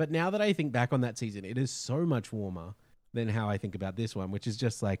 But now that I think back on that season, it is so much warmer than how I think about this one, which is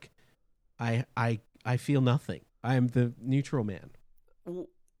just like, I feel nothing. I am the neutral man.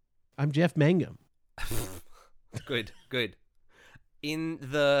 I'm Jeff Mangum. Good. In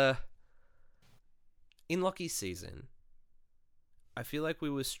Lockie's season, I feel like we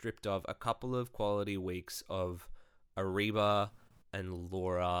were stripped of a couple of quality weeks of Ariba and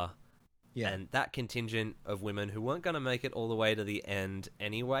Laura and that contingent of women who weren't going to make it all the way to the end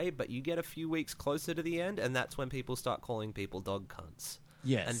anyway, but you get a few weeks closer to the end, and that's when people start calling people dog cunts.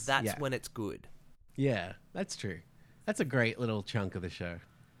 Yes. And that's when it's good. Yeah, that's true. That's a great little chunk of the show.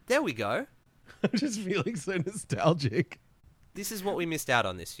 There we go. I'm just feeling so nostalgic. This is what we missed out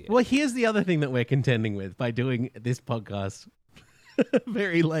on this year. Well, here's the other thing that we're contending with by doing this podcast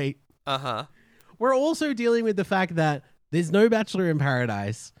very late. Uh-huh. We're also dealing with the fact that there's no Bachelor in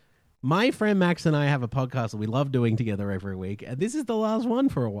Paradise. My friend Max and I have a podcast that we love doing together every week, and this is the last one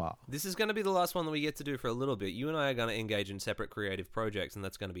for a while. This is going to be the last one that we get to do for a little bit. You and I are going to engage in separate creative projects, and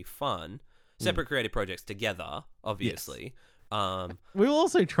that's going to be fun. Separate creative projects together, obviously. Yes. We'll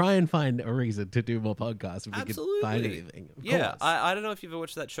also try and find a reason to do more podcasts if we can find anything. Of course. I don't know if you've ever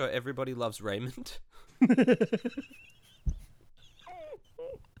watched that show, Everybody Loves Raymond.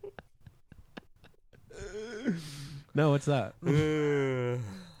 No, what's that?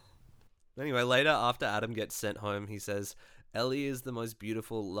 Anyway, later, after Adam gets sent home, he says, Ellie is the most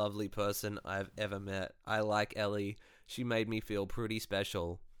beautiful, lovely person I've ever met. I like Ellie. She made me feel pretty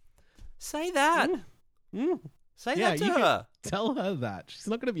special. Say that. Say that to her. Tell her that. She's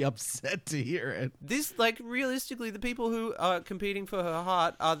not going to be upset to hear it. This, like, realistically, the people who are competing for her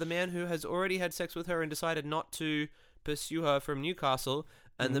heart are the man who has already had sex with her and decided not to pursue her from Newcastle,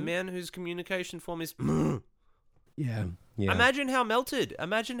 and the man whose communication form is... Yeah. Yeah. Imagine how melted.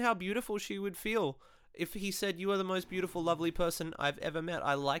 Imagine how beautiful she would feel if he said, "You are the most beautiful, lovely person I've ever met.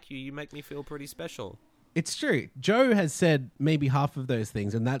 I like you. You make me feel pretty special." It's true. Joe has said maybe half of those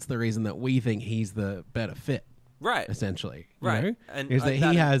things, and that's the reason that we think he's the better fit. Right. Essentially, you Right. know? And, is that that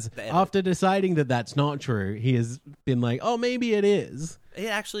he is has, the edit. after deciding that that's not true, he has been like, oh, maybe it is. It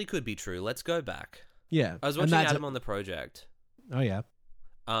actually could be true. Let's go back. Yeah. I was And watching that's Adam on the project. Oh, yeah.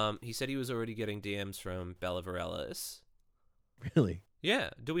 He said he was already getting DMs from Bella Varellis. Really? Yeah.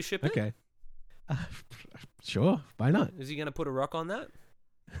 Do we ship it? Okay. Sure. Why not? Is he going to put a rock on that?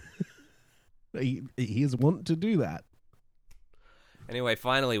 He is want to do that. Anyway,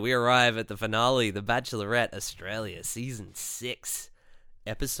 finally, we arrive at the finale, The Bachelorette Australia, Season 6,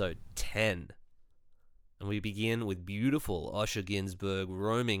 Episode 10. And we begin with beautiful Osher Ginsburg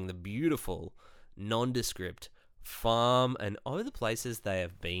roaming the beautiful, nondescript farm and all the places they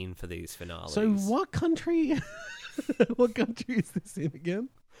have been for these finales. So what country? What country is this in again?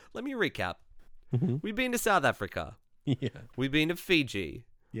 Let me recap. Mm-hmm. We've been to South Africa. Yeah. We've been to Fiji.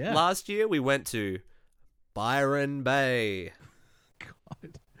 Yeah. Last year, we went to Byron Bay.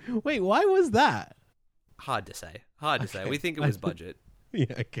 God. Wait, why was that? Hard to say. Hard to say. Okay. We think it was budget. Yeah,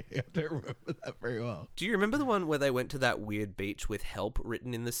 okay. I don't remember that very well. Do you remember the one where they went to that weird beach with "help"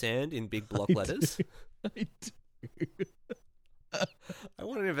 written in the sand in big block letters? I do. I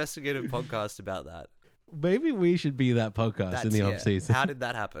want an investigative podcast about that. Maybe we should be that podcast in the off season. How did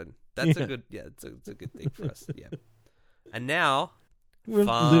that happen? That's Yeah. a good. Yeah, it's a good thing for us. Yeah. And now, We'll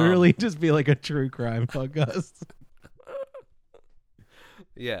farm. literally just be like a true crime podcast.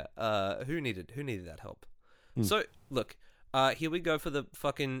 yeah. Who needed that help? Hmm. So look. Here we go for the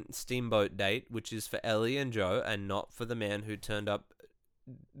fucking steamboat date, which is for Ellie and Joe, and not for the man who turned up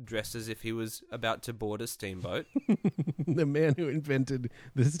dressed as if he was about to board a steamboat. The man who invented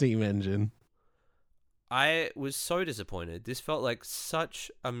the steam engine. I was so disappointed. This felt like such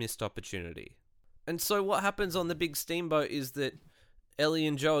a missed opportunity. And so what happens on the big steamboat is that Ellie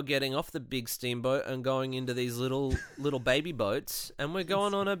and Joe are getting off the big steamboat and going into these little baby boats, and we're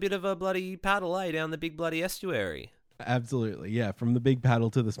going on a bit of a bloody paddle, down the big bloody estuary. Absolutely, yeah. From the big paddle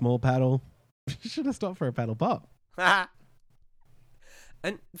to the small paddle. Should have stopped for a paddle pop.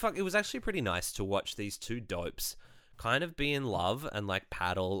 And fuck, it was actually pretty nice to watch these two dopes kind of be in love and like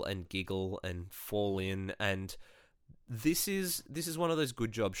paddle and giggle and fall in, and this is one of those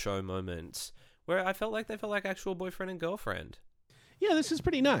good job show moments where I felt like they felt like actual boyfriend and girlfriend. Yeah, this is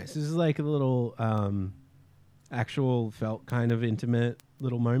pretty nice. This is like a little actual felt kind of intimate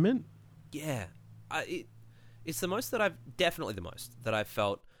little moment. Yeah. It's the most that I've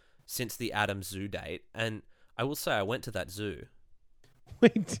felt since the Adam Zoo date, and I will say I went to that zoo.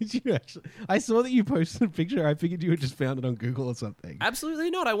 Wait, did you actually? I saw that you posted a picture. I figured you had just found it on Google or something.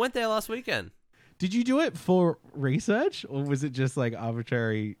 Absolutely not. I went there last weekend. Did you do it for research, or was it just like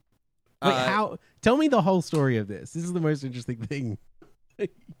arbitrary? Wait, how? Tell me the whole story of this. This is the most interesting thing.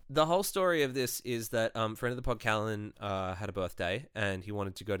 The whole story of this is that friend of the pod, Callan, had a birthday, and he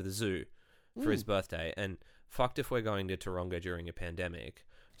wanted to go to the zoo for his birthday, and fucked if we're going to Taronga during a pandemic.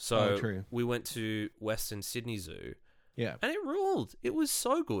 So true. we went to Western Sydney Zoo. Yeah. And it ruled. It was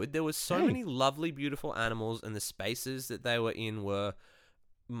so good. There was so Hey. many lovely, beautiful animals, and the spaces that they were in were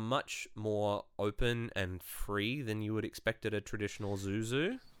much more open and free than you would expect at a traditional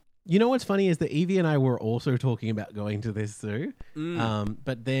zoo. You know what's funny is that Evie and I were also talking about going to this zoo.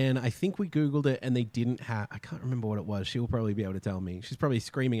 But then I think we Googled it and they didn't have... I can't remember what it was. She'll probably be able to tell me. She's probably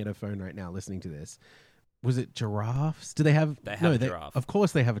screaming at her phone right now listening to this. Was it giraffes? Do they have... They have a giraffe. Of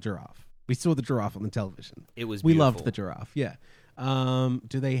course they have a giraffe. We saw the giraffe on the television. It was We beautiful. loved the giraffe, yeah.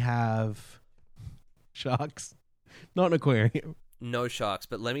 Do they have sharks? Not an aquarium. No sharks,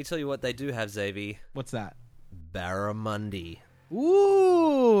 but let me tell you what they do have, Xavier. What's that? Barramundi.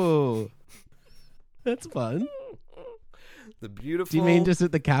 Ooh! That's fun. The beautiful Do you mean just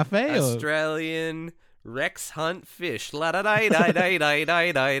at the cafe? Or? Australian Rex Hunt fish. La da da da da da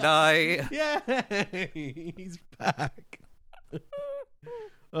da da da. Yay! He's back.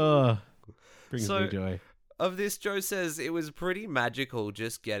 Oh, brings So- me joy. Of this, Joe says, it was pretty magical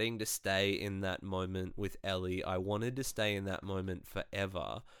just getting to stay in that moment with Ellie. I wanted to stay in that moment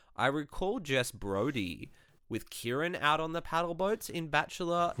forever. I recall Jess Brody with Kieran out on the paddle boats in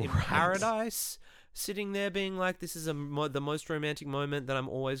Bachelor in Right. Paradise, sitting there being like, this is the most romantic moment that I'm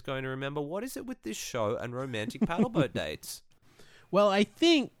always going to remember. What is it with this show and romantic paddle boat dates? Well, I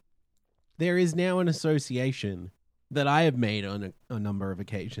think there is now an association that I have made on a number of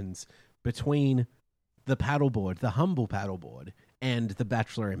occasions between the paddleboard, the humble paddleboard, and the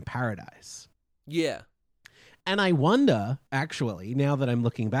Bachelor in Paradise. Yeah. And I wonder, actually, now that I'm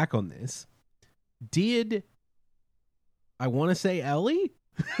looking back on this, did I want to say Ellie.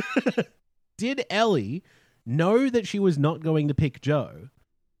 Did Ellie know that she was not going to pick Joe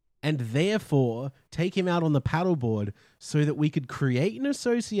and therefore take him out on the paddleboard so that we could create an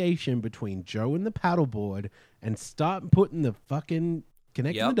association between Joe and the paddleboard and start connecting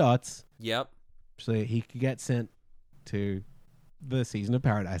the dots Yep. so that he could get sent to the season of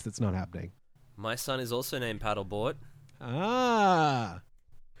Paradise that's not happening? My son is also named Paddleboard. Ah.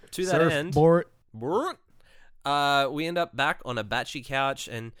 To that end, Surfboard. we end up back on a batchy couch,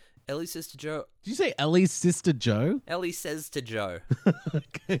 and Ellie says to Joe, Did you say Ellie's sister Joe? Ellie says to Joe,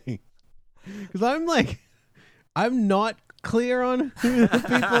 Okay. Because I'm not clear on who the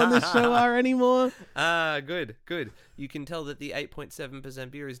people on this show are anymore. good. You can tell that the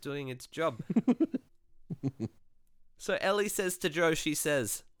 8.7% beer is doing its job. So Ellie says to Joe, she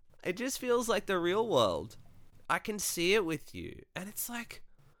says, it just feels like the real world. I can see it with you. And it's like,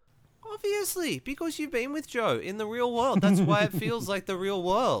 obviously, because you've been with Joe in the real world. That's why it feels like the real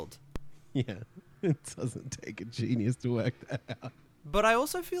world. Yeah. It doesn't take a genius to work that out. But I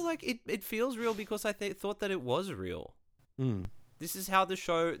also feel like it feels real because I thought that it was real. Mm. This is how the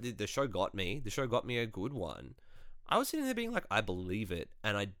show got me. The show got me a good one. I was sitting there being like, I believe it.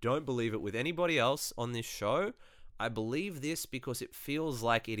 And I don't believe it with anybody else on this show. I believe this because it feels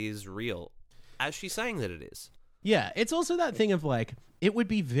like it is real, as she's saying that it is. Yeah, it's also that thing of like, it would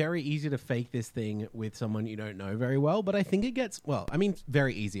be very easy to fake this thing with someone you don't know very well, but I think it gets,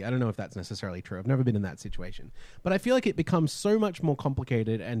 very easy. I don't know if that's necessarily true. I've never been in that situation. But I feel like it becomes so much more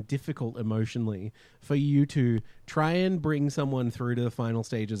complicated and difficult emotionally for you to try and bring someone through to the final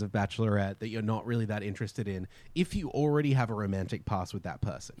stages of Bachelorette that you're not really that interested in if you already have a romantic past with that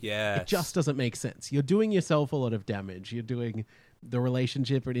person. Yes. It just doesn't make sense. You're doing yourself a lot of damage. You're doing the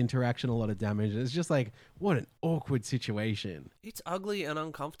relationship and interaction a lot of damage. It's just like, what an awkward situation. It's ugly and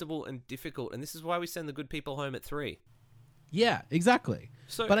uncomfortable and difficult, and this is why we send the good people home at 3. Yeah, exactly.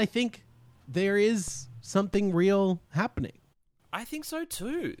 But I think there is something real happening. I think so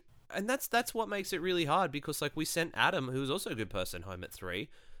too. And that's what makes it really hard, because like we sent Adam, who was also a good person, home at 3.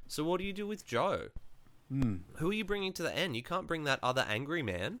 So what do you do with Joe? Who are you bringing to the end? You can't bring that other angry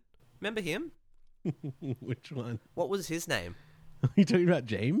man. Remember him? Which one? What was his name? Are you talking about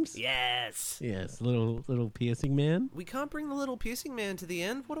James? Yes. Yes, little piercing man. We can't bring the little piercing man to the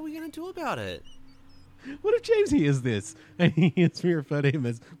end. What are we going to do about it? What if James hears this and he hears me refer to him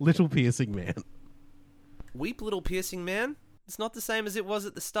as Little Piercing Man? Weep, little piercing man. It's not the same as it was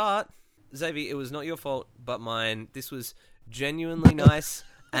at the start. Xavier, it was not your fault, but mine. This was genuinely nice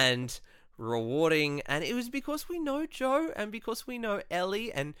and rewarding, and it was because we know Joe and because we know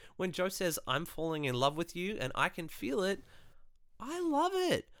Ellie, and when Joe says, I'm falling in love with you and I can feel it, I love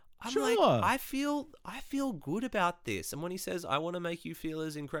it. I'm Sure. like, I feel good about this. And when he says, I want to make you feel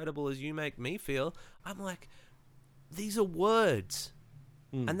as incredible as you make me feel, I'm like, these are words.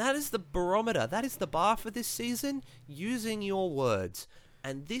 And that is the barometer. That is the bar for this season, using your words.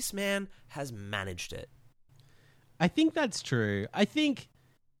 And this man has managed it. I think that's true. I think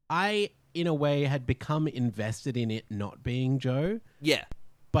I, in a way, had become invested in it not being Joe Yeah.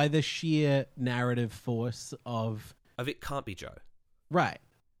 by the sheer narrative force of... It can't be Joe. Right.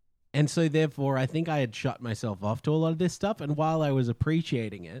 And so, therefore, I think I had shut myself off to a lot of this stuff. And while I was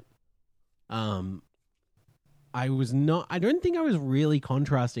appreciating it, I don't think I was really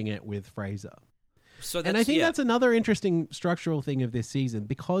contrasting it with Fraser. So And I think that's another interesting structural thing of this season.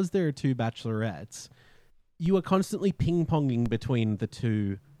 Because there are 2 bachelorettes, you are constantly ping-ponging between the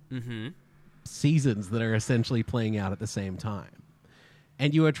 2 seasons that are essentially playing out at the same time.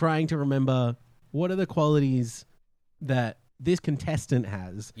 And you are trying to remember, what are the qualities that this contestant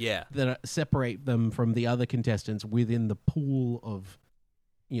has that separate them from the other contestants within the pool of,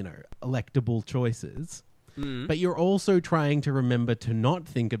 electable choices. But you're also trying to remember to not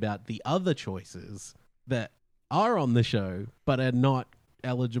think about the other choices that are on the show but are not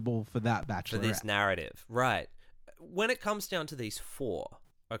eligible for that bachelorette. For this narrative. Right. When it comes down to these 4,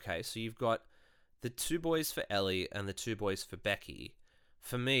 okay, so you've got the 2 boys for Ellie and the 2 boys for Becky.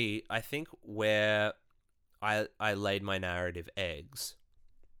 For me, I think where I laid my narrative eggs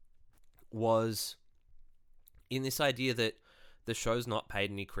was in this idea that the show's not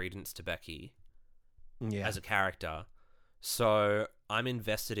paid any credence to Becky as a character. So I'm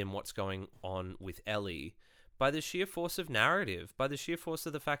invested in what's going on with Ellie by the sheer force of narrative, by the sheer force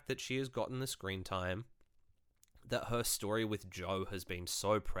of the fact that she has gotten the screen time, that her story with Joe has been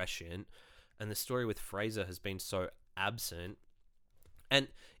so prescient, and the story with Fraser has been so absent. And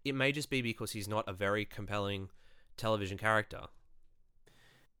it may just be because he's not a very compelling television character.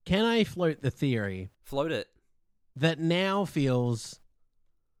 Can I float the theory? Float it. That now feels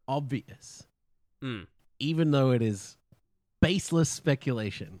obvious, even though it is baseless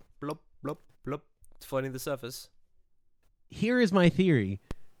speculation. Blop, blop, blop. It's floating the surface. Here is my theory.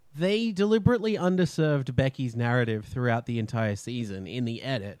 They deliberately underserved Becky's narrative throughout the entire season in the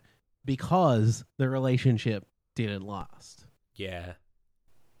edit because the relationship didn't last. Yeah.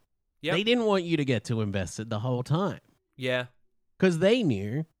 Yep. They didn't want you to get too invested the whole time. Yeah. Because they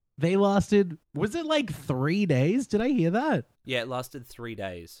knew they lasted, was it like 3 days? Did I hear that? Yeah, it lasted 3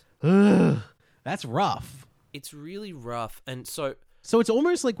 days. Ugh, that's rough. It's really rough. And so So it's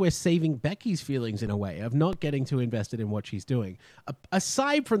almost like we're saving Becky's feelings in a way of not getting too invested in what she's doing.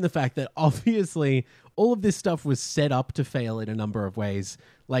 Aside from the fact that obviously all of this stuff was set up to fail in a number of ways.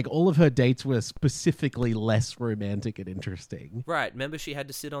 Like all of her dates were specifically less romantic and interesting. right, remember she had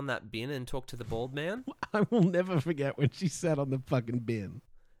to sit on that bin and talk to the bald man? I will never forget when she sat on the fucking bin.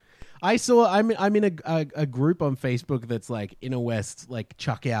 I'm in a group on Facebook that's like Inner West, like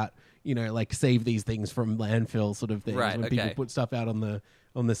chuck out, you know, like save these things from landfill sort of things. Right, when okay. people put stuff out on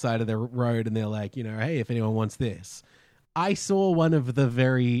the side of the road and they're like, you know, hey, if anyone wants this. I saw one of the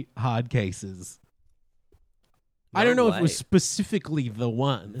very hard cases. I don't know if it was specifically the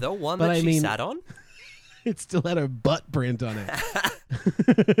one. The one but that I she mean, sat on? It still had her butt print on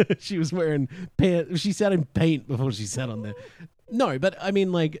it. She was wearing pants. She sat in paint before she sat on there. No, but I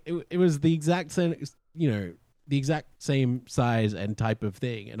mean, like, it was the exact same, you know, the exact same size and type of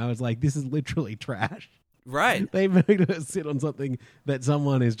thing. And I was like, this is literally trash. Right. They made her sit on something that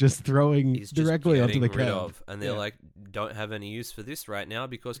someone is just throwing He's just directly onto the getting rid curb. of. And they're like, don't have any use for this right now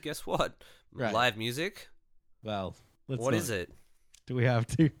because guess what? Right. Live music? Well, What is it? Do we have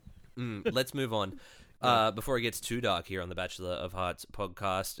to? Let's move on. Before it gets too dark here on the Bachelor of Hearts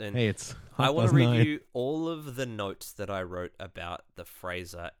podcast. And Hey, it's I want to read 9:30. you all of the notes that I wrote about the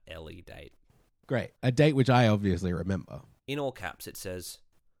Fraser-Ellie date. Great. A date which I obviously remember. In all caps, it says,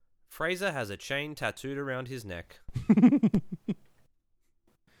 Fraser has a chain tattooed around his neck.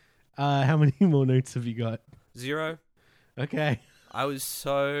 How many more notes have you got? 0. Okay. I was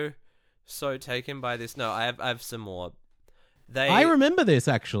so taken by this. No, I have some more. I remember this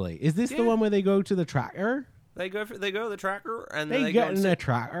actually. Is this the Yeah. one where they go to the tracker? They go to the tracker and They they get go and in the sit,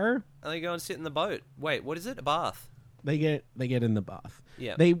 tracker. and they go and sit in the boat. Wait, what is it? A bath? They get in the bath.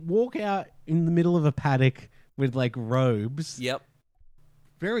 Yeah. They walk out in the middle of a paddock with like robes. Yep.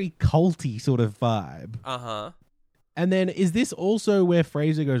 Very culty sort of vibe. Uh-huh. And then is this also where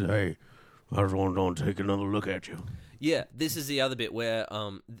Fraser goes, "Hey, I just want to take another look at you." Yeah, this is the other bit where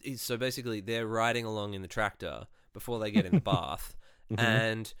so basically they're riding along in the tractor before they get in the bath,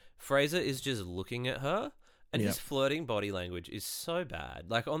 and Fraser is just looking at her, and his flirting body language is so bad.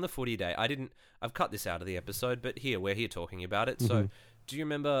 Like on the footy day, I've cut this out of the episode, but we're here talking about it. So, do you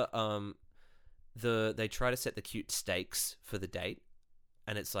remember they try to set the cute stakes for the date,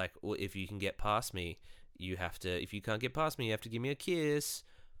 and it's like, well, if you can get past me, you have to. If you can't get past me, you have to give me a kiss.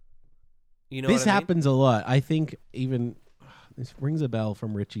 You know This what I mean? happens a lot. I think even this rings a bell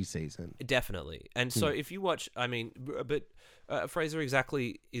from Richie's season. Definitely. And so if you watch, I mean, but Fraser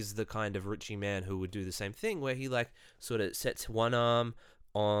exactly is the kind of Richie man who would do the same thing where he like sort of sets one arm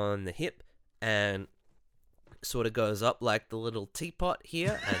on the hip and sort of goes up like the little teapot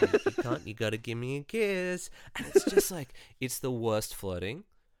here and you gotta give me a kiss. And it's just like, it's the worst flirting.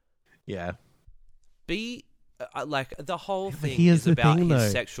 Yeah. Like the whole thing here's is the about thing, his though.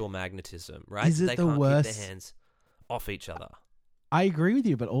 sexual magnetism, right? Is it they the can't worst? keep their hands off each other. I agree with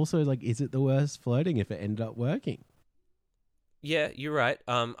you, but also like, is it the worst flirting if it ended up working? Yeah, you're right.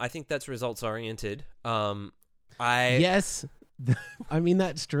 I think that's results oriented. Yes, I mean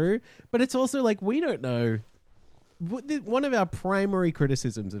that's true, but it's also like we don't know. One of our primary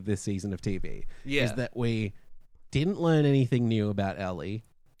criticisms of this season of TV is that we didn't learn anything new about Ellie.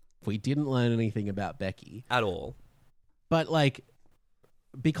 We didn't learn anything about Becky at all. But like,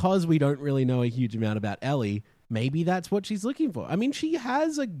 because we don't really know a huge amount about Ellie, maybe that's what she's looking for. I mean, she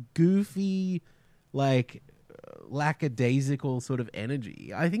has a goofy, like, lackadaisical sort of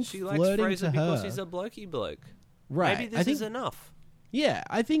energy. I think She likes flirting Fraser to because her, he's a blokey bloke. right? Maybe I this think, is enough. yeah,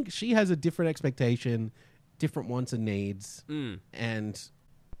 I think she has a different expectation, different wants and needs, and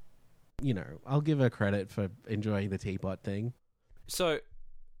you know, I'll give her credit for enjoying the teapot thing. So,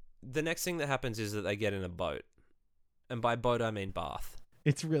 the next thing that happens is that they get in a boat, and by boat I mean bath.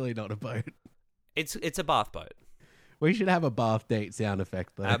 It's really not a boat. It's a bath boat. We should have a bath date sound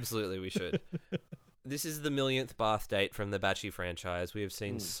effect though. Absolutely, we should. This is the millionth bath date from the Batchy franchise. We have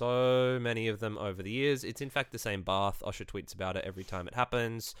seen so many of them over the years. It's in fact the same bath. Osher tweets about it every time it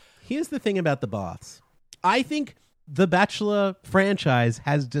happens. Here's the thing about the baths. I think the Bachelor franchise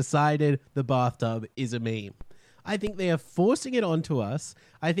has decided the bathtub is a meme. I think they are forcing it onto us.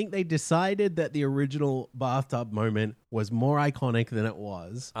 I think they decided that the original bathtub moment was more iconic than it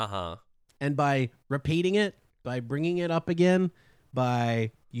was. Uh-huh. And by repeating it, by bringing it up again,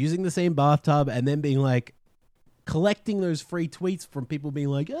 by using the same bathtub and then being like, collecting those free tweets from people being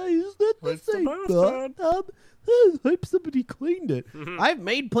like, hey, is that the same bathtub? I hope somebody cleaned it. I've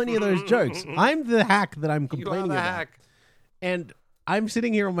made plenty of those jokes. I'm the hack that I'm complaining You are the about. hack. And I'm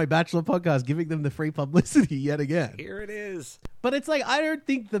sitting here on my Bachelor podcast giving them the free publicity yet again. Here it is. But it's like, I don't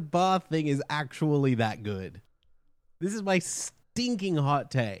think the bath thing is actually that good. This is my stinking hot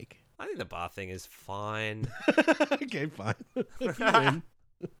take. I think the bath thing is fine. Okay, fine. You win.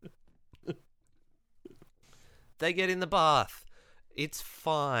 They get in the bath. It's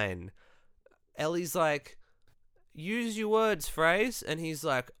fine. Ellie's like, use your words, Phrase. And he's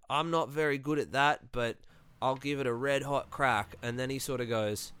like, I'm not very good at that, but I'll give it a red hot crack. And then he sort of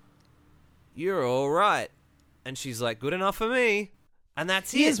goes, you're all right. And she's like, good enough for me. And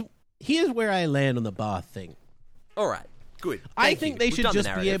that's it. Here's where I land on the bath thing. All right. Good. I Thank think you. they We've should done the just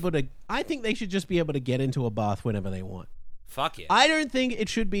be narrative. able to. I think they should just be able to get into a bath whenever they want. Fuck yeah. I don't think it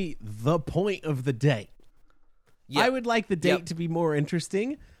should be the point of the date. Yep. I would like the date Yep. to be more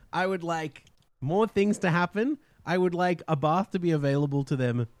interesting. I would like more things to happen. I would like a bath to be available to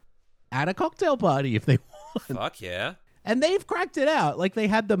them at a cocktail party if they want. Fuck yeah. And they've cracked it out. Like they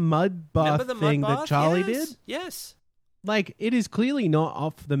had the mud bath Remember the thing mud bath? that Charlie Yes. did. Yes. Like it is clearly not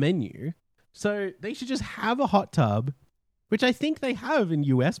off the menu. So they should just have a hot tub, which I think they have in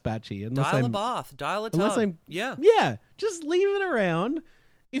US Batchy. Dial a bath. Dial a tub. unless I'm- Yeah. Yeah, just leave it around.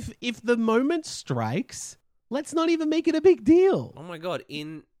 If the moment strikes, let's not even make it a big deal. Oh my god,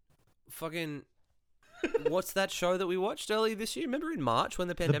 in fucking what's that show that we watched earlier this year? Remember in March when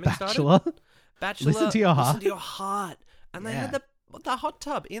the The pandemic started? Bachelor. Bachelor. Listen to your heart. Listen to your heart. And they had the hot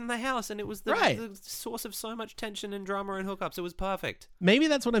tub in the house, and it was the, Right. the source of so much tension and drama and hookups. It was perfect. Maybe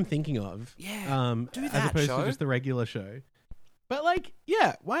that's what I'm thinking of. Yeah, do as that, opposed show. to just the regular show. But like,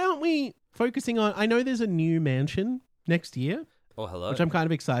 yeah, why aren't we focusing on? I know there's a new mansion next year, Oh, hello. which I'm kind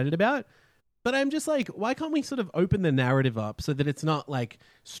of excited about. But I'm just like, why can't we sort of open the narrative up so that it's not like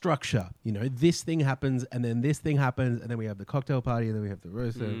structure? You know, this thing happens, and then this thing happens, and then we have the cocktail party, and then we have the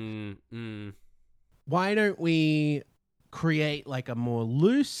roast. Why don't we create like a more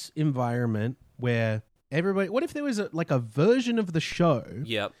loose environment where everybody? What if there was like a version of the show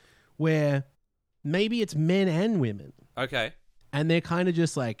Yep. where maybe it's men and women, Okay. and they're kind of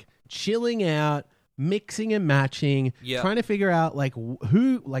just like chilling out, mixing and matching, Yep. trying to figure out like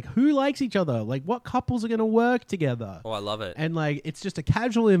who likes each other, like what couples are going to work together. Oh, I love it. And like it's just a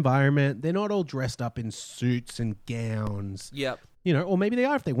casual environment. They're not all dressed up in suits and gowns, Yep. you know, or maybe they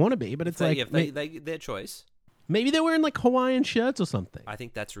are if they want to be, but it's They, like if they their choice. maybe they're wearing like Hawaiian shirts or something. I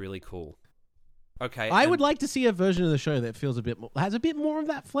think that's really cool. Okay. I and would like to see a version of the show that feels has a bit more of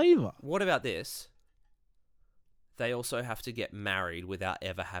that flavor. What about this? They also have to get married without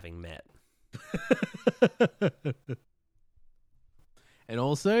ever having met. And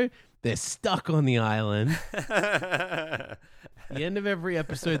also, they're stuck on the island. I At the end of every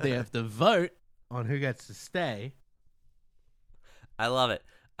episode, they have to vote on who gets to stay. love it.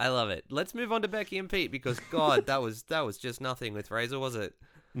 I love it. Let's move on to Becky and Pete because God, that was just nothing with Razor, was it?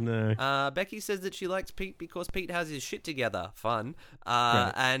 No. Becky says that she likes Pete because Pete has his shit together. Fun.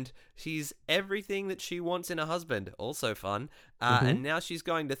 Right. And he's everything that she wants in a husband. Also fun. Mm-hmm. And now she's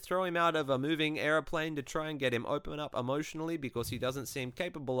going to throw him out of a moving aeroplane to try and get him open up emotionally because he doesn't seem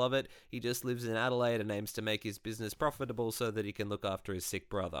capable of it. He just lives in Adelaide and aims to make his business profitable so that he can look after his sick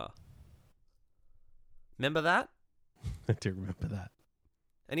brother. Remember that? I do remember that.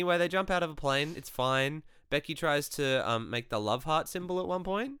 Anyway, they jump out of a plane. It's fine. Becky tries to make the love heart symbol at one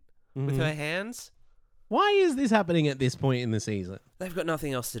point with her hands. Why is this happening at this point in the season? They've got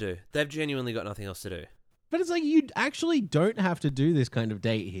nothing else to do. They've genuinely got nothing else to do. But it's like you actually don't have to do this kind of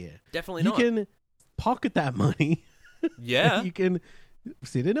date here. Definitely You not. can pocket that money. Yeah. You can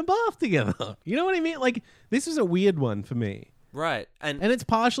sit in a bath together. You know what I mean? Like, this is a weird one for me. Right. And And it's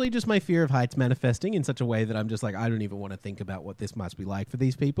partially just my fear of heights manifesting in such a way that I'm just like, I don't even want to think about what this must be like for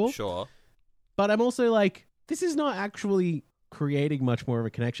these people. sure. But I'm also like, this is not actually creating much more of a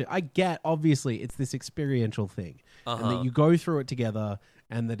connection. I get, obviously, it's this experiential thing. And that you go through it together,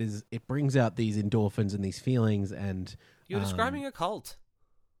 and that is it brings out these endorphins and these feelings. And You're describing a cult.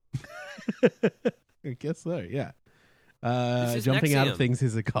 I guess so, yeah. This is Jumping out Nexium. of things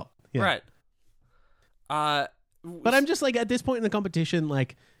is a cult. Yeah. Right. But I'm just like, at this point in the competition,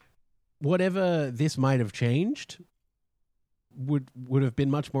 like, whatever this might have changed would have been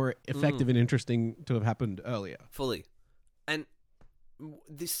much more effective and interesting to have happened earlier. fully. And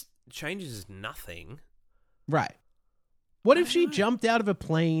this changes nothing. Right. What if she jumped out of a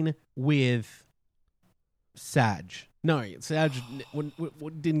plane with Sag? No, Sag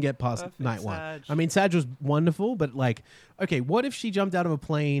didn't get past Perfect night one. Sag. I mean, Sag was wonderful, but like, okay, what if she jumped out of a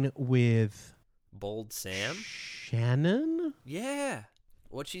plane with Bald Sam? Shannon? Yeah.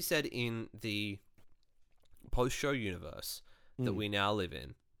 What she said in the post-show universe that we now live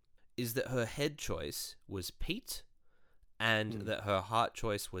in is that her head choice was Pete and that her heart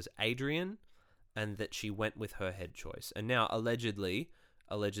choice was Adrian and that she went with her head choice. And now, allegedly,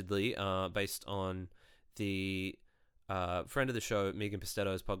 based on the friend of the show, Megan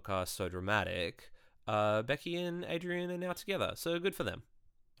Pistetto's podcast, So Dramatic, Becky and Adrian are now together. So good for them.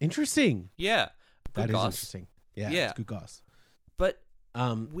 Interesting. Yeah. Good That is goss. interesting. Yeah, Yeah. it's good goss. But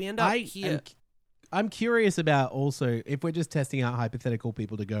we end up here. I'm curious about also if we're just testing out hypothetical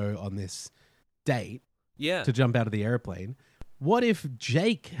people to go on this date Yeah. to jump out of the airplane. What if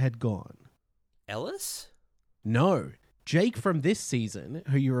Jake had gone? Ellis? No, Jake from this season,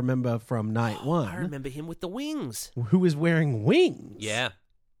 who you remember from night one, I remember him with the wings. who was wearing wings. Yeah.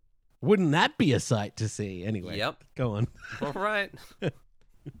 Wouldn't that be a sight to see? Anyway, Yep. go on. All right.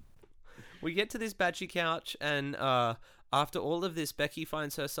 We get to this Batchy couch, and after all of this, Becky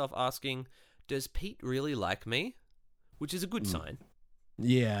finds herself asking, does Pete really like me? Which is a good sign.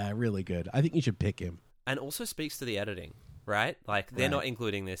 Yeah, really good. I think you should pick him. And also speaks to the editing, right? Like, they're Right. not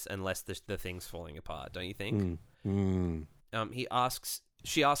including this unless the thing's falling apart, don't you think? Mm.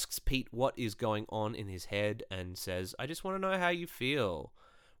 She asks Pete what is going on in his head and says, I just want to know how you feel.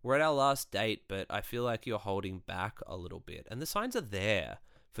 We're at our last date, but I feel like you're holding back a little bit. And the signs are there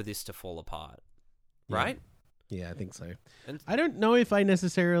for this to fall apart, right? Yeah, I think so. And I don't know if I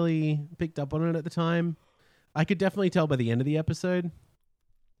necessarily picked up on it at the time. I could definitely tell by the end of the episode.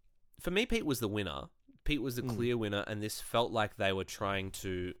 for me, Pete was the winner. Pete was the clear winner, and this felt like they were trying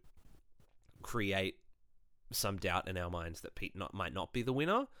to create some doubt in our minds that Pete might not be the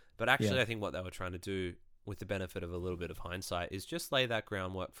winner. But actually, Yeah. I think what they were trying to do, with the benefit of a little bit of hindsight, is just lay that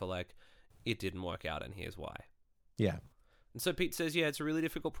groundwork for, like, it didn't work out, and here's why. Yeah. And so Pete says, yeah, it's a really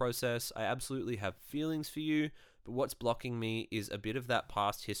difficult process. I absolutely have feelings for you, but what's blocking me is a bit of that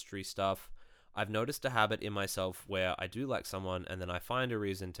past history stuff. I've noticed a habit in myself where I do like someone and then I find a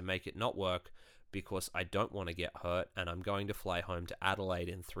reason to make it not work because I don't want to get hurt, and I'm going to fly home to Adelaide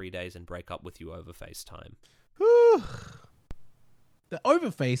in 3 days and break up with you over FaceTime. Whew. The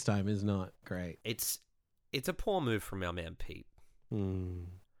over FaceTime is not great. It's a poor move from our man Pete. Hmm.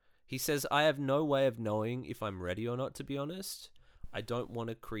 He says, I have no way of knowing if I'm ready or not, to be honest. I don't want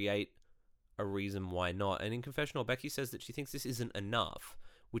to create a reason why not. And in confessional, Becky says that she thinks this isn't enough,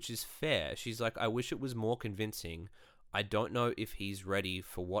 which is fair. She's like, I wish it was more convincing. I don't know if he's ready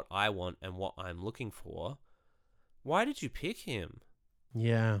for what I want and what I'm looking for. Why did you pick him?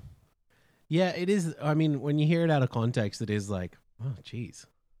 Yeah. Yeah, it is. I mean, when you hear it out of context, it is like, oh, geez.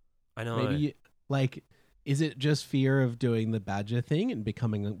 I know. Maybe, is it just fear of doing the Badger thing and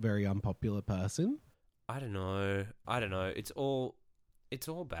becoming a very unpopular person? I don't know. It's all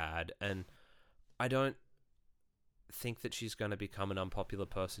bad, and I don't think that she's going to become an unpopular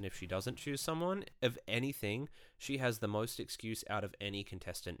person if she doesn't choose someone. If anything, she has the most excuse out of any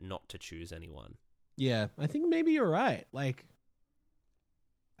contestant not to choose anyone. Yeah, I think maybe you're right. Like,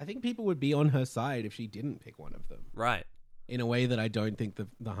 I think people would be on her side if she didn't pick one of them. Right. In a way that I don't think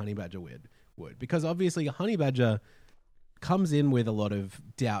the Honey Badger would. Because obviously Honey Badger comes in with a lot of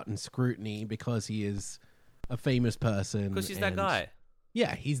doubt and scrutiny because he is a famous person. Because he's that guy.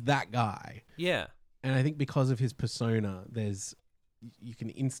 Yeah, he's that guy. Yeah. And I think because of his persona, you can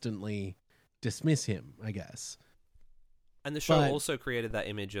instantly dismiss him, I guess. And the show But- also created that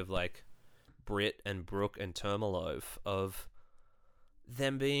image of, like, Britt and Brooke and Termalove, of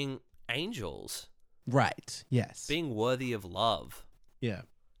them being angels, Right. Yes. being worthy of love. Yeah.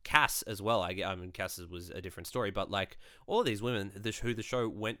 Cass as well. I mean, Cass was a different story, but, like, all of these women who the show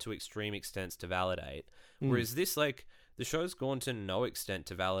went to extreme extents to validate, whereas this, like, the show's gone to no extent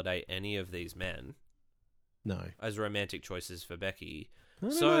to validate any of these men No. as romantic choices for Becky. I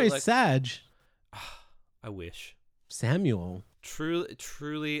don't So, know. like- Sag. I wish. Samuel.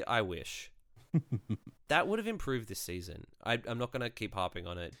 Truly, I wish. That would have improved this season. I'm not going to keep harping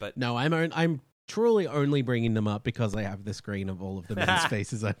on it, but No, I'm truly only bringing them up because I have the screen of all of the men's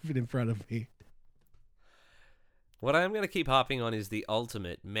faces I've in front of me. what I'm going to keep harping on is the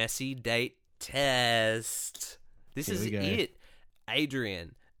ultimate messy date test. This Here is we go. it.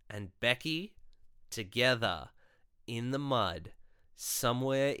 Adrian and Becky together in the mud,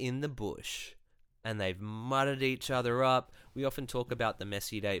 somewhere in the bush, and they've mudded each other up. We often talk about the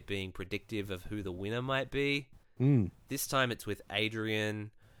messy date being predictive of who the winner might be. Mm. This time it's with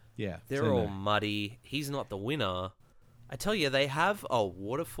Adrian. Yeah. They're so all no. muddy. He's not the winner. I tell you, they have a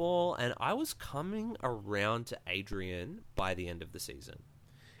waterfall, and I was coming around to Adrian by the end of the season.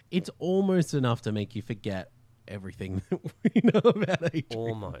 It's almost enough to make you forget everything that we know about Adrian.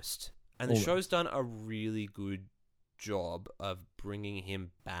 Almost. And the Almost. show's done a really good job of bringing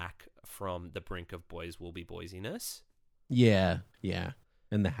him back from the brink of boys will be boysiness. Yeah.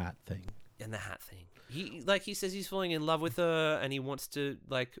 And the hat thing. And the hat thing. He says he's falling in love with her and he wants to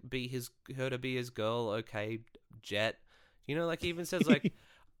be her to be his girl. Okay, Jet. He even says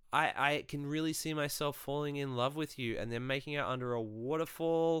I can really see myself falling in love with you, and they're making out under a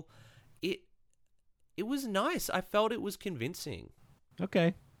waterfall. It was nice. I felt it was convincing.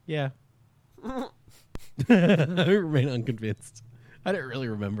 Okay. Yeah. I remain unconvinced. I don't really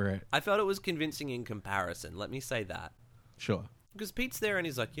remember it. I felt it was convincing in comparison. Let me say that. Sure. Because Pete's there and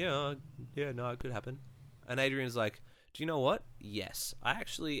he's like, no, it could happen. And Adrian's like, do you know what? Yes. I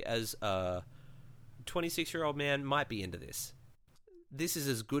actually, as a 26-year-old man, might be into this. This is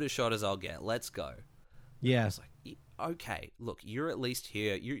as good a shot as I'll get. Let's go. Yeah. I was like, okay, look, you're at least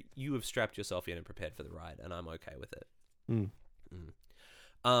here. You have strapped yourself in and prepared for the ride, and I'm okay with it.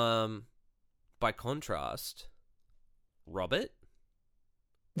 By contrast, Robert,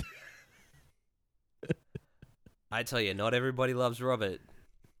 I tell you, not everybody loves Robert.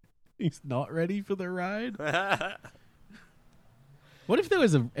 He's not ready for the ride? What if there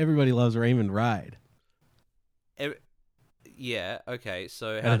was a Everybody Loves Raymond ride? Yeah, okay,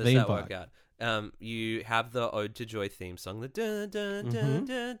 so At how a does theme that park. work out? You have the Ode to Joy theme song, the dun dun dun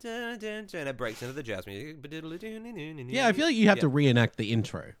dun dun dun, and it breaks into the jazz music. Yeah, I feel like you have Yeah. to reenact the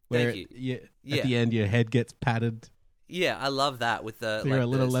intro. Where Thank you. At Yeah. the end, your head gets patted. Yeah, I love that with the Through a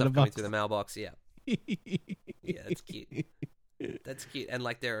little the stuff coming letterbox. through the mailbox. Yeah, yeah, that's cute. That's cute, and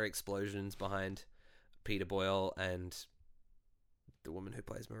there are explosions behind Peter Boyle and the woman who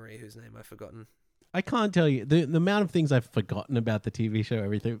plays Marie, whose name I've forgotten. I can't tell you the amount of things I've forgotten about the TV show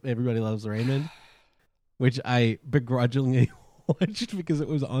Everybody Loves Raymond, which I begrudgingly watched because it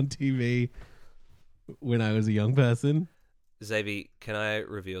was on TV when I was a young person. Xavier, can I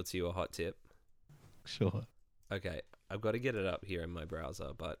reveal to you a hot tip? Sure. Okay, I've got to get it up here in my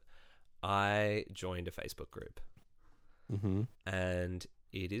browser, but I joined a Facebook group, and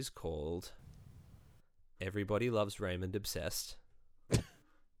it is called Everybody Loves Raymond Obsessed,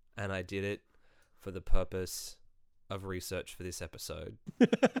 and I did it for the purpose of research for this episode.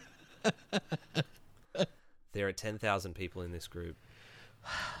 There are 10,000 people in this group.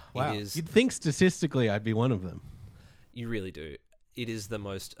 Wow. It is, You'd think statistically I'd be one of them. you really do. It is the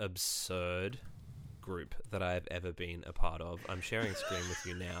most absurd group that I have ever been a part of. I'm sharing screen with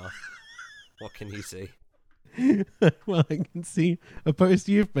you now. What can you see? Well, I can see a post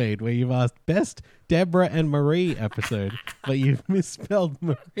you've made where you've asked best Deborah and Marie episode, but you've misspelled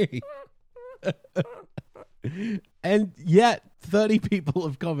Marie. And yet 30 people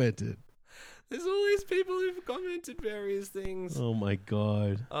have commented. There's all these people who've commented various things. Oh my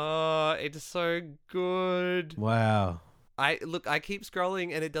god. Oh, it's so good. Wow. I keep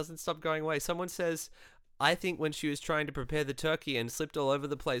scrolling and it doesn't stop going away. Someone says, I think when she was trying to prepare the turkey and slipped all over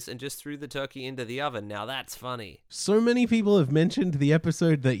the place and just threw the turkey into the oven. Now that's funny. So many people have mentioned the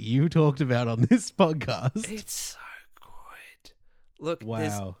episode that you talked about on this podcast. It's so good. Look,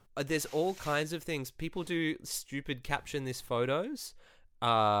 Wow. there's all kinds of things. People do stupid caption this photos.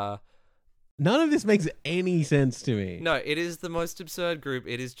 None of this makes any sense to me. No, it is the most absurd group.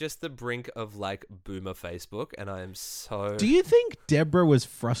 It is just the brink of boomer Facebook, and I am so. Do you think Deborah was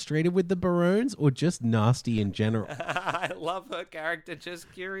frustrated with the Barones or just nasty in general? I love her character,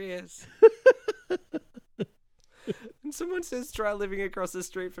 just curious. And someone says, try living across the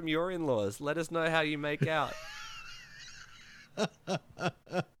street from your in-laws. Let us know how you make out.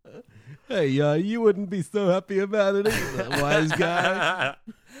 Hey, you wouldn't be so happy about it either, wise guy.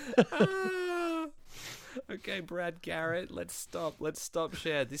 Okay, Brad Garrett, let's stop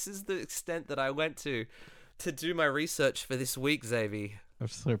share. This is the extent that I went to do my research for this week, Xavier. I'm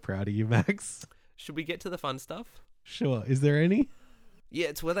so proud of you, Max. Should we get to the fun stuff? Sure. Is there any? Yeah,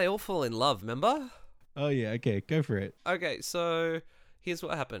 it's where they all fall in love, remember? Oh, yeah. Okay, go for it. Okay, so here's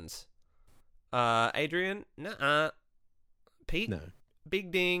what happens. Adrian, nuh-uh. Pete, No.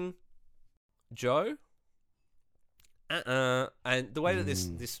 big ding. Joe, and the way that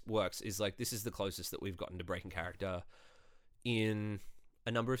this works is this is the closest that we've gotten to breaking character in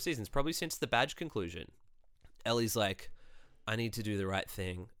a number of seasons, probably since the badge conclusion. Ellie's like, I need to do the right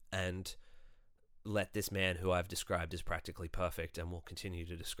thing and let this man who I've described as practically perfect and will continue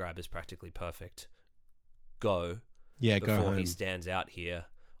to describe as practically perfect go Yeah, go before home. he stands out here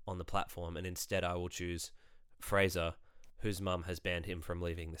on the platform, and instead I will choose Fraser, whose mum has banned him from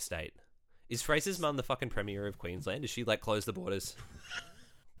leaving the state. Is Fraser's mum the fucking Premier of Queensland? Does she, like, close the borders?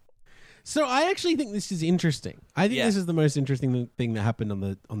 So I actually think this is interesting. I think Yeah. this is the most interesting thing that happened on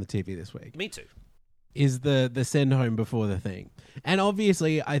the TV this week. Me too. Is the send home before the thing. And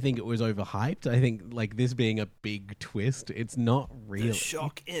obviously I think it was overhyped. I think like this being a big twist, it's not really.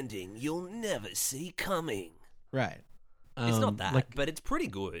 shock ending you'll never see coming. Right. It's not that, like, but it's pretty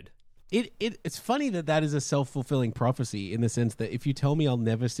good. It's funny that is a self-fulfilling prophecy in the sense that if you tell me I'll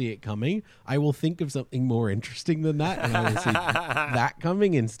never see it coming, I will think of something more interesting than that and I will see that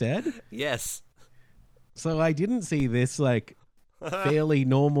coming instead. Yes. So I didn't see this like fairly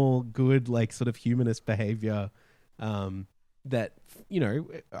normal, good, like sort of humanist behavior that, you know,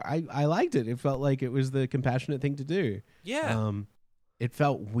 I liked it. It felt like it was the compassionate thing to do. Yeah. It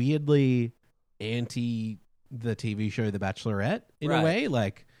felt weirdly anti the TV show The Bachelorette in a Right. way.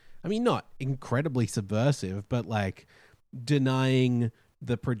 Like, I mean, not incredibly subversive, but like denying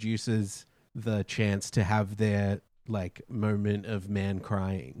the producers the chance to have their like moment of man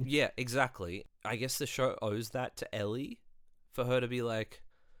crying. Yeah, exactly. I guess the show owes that to Ellie for her to be like,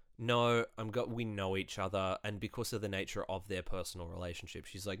 no, we know each other, and because of the nature of their personal relationship,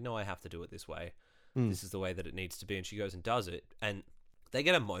 she's like, no, I have to do it this way. This is the way that it needs to be, and she goes and does it, and they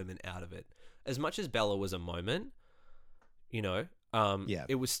get a moment out of it. As much as Bella was a moment, you know, Yeah.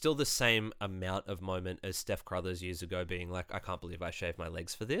 it was still the same amount of moment as Steph Crothers years ago being like, I can't believe I shaved my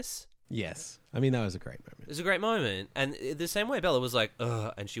legs for this. Yes. I mean, that was a great moment. It was a great moment. And the same way Bella was like,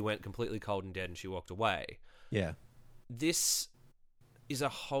 ugh, and she went completely cold and dead and she walked away. Yeah. This is a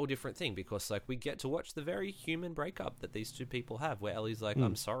whole different thing because, like, we get to watch the very human breakup that these two people have where Ellie's like,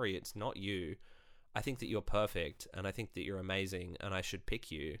 I'm sorry, it's not you. I think that you're perfect and I think that you're amazing and I should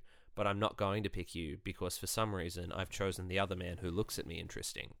pick you, but I'm not going to pick you because for some reason I've chosen the other man who looks at me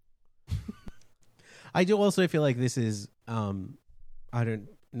interesting. I do also feel like this is, I don't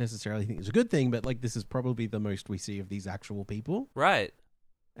necessarily think it's a good thing, but like this is probably the most we see of these actual people. Right.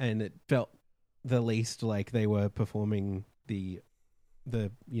 And it felt the least like they were performing the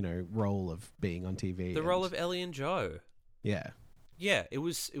you know, role of being on TV. The role of Ellie and Joe. Yeah. Yeah, it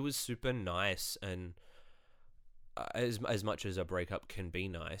was super nice, and as much as a breakup can be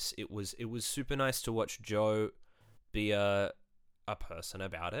nice, it was super nice to watch Joe be a person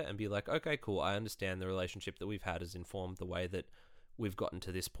about it and be like, okay, cool, I understand the relationship that we've had has informed the way that we've gotten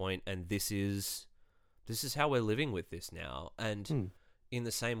to this point, and this is how we're living with this now. And in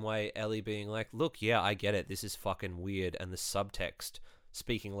the same way, Ellie being like, look, yeah, I get it, this is fucking weird, and the subtext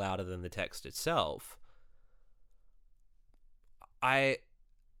speaking louder than the text itself. I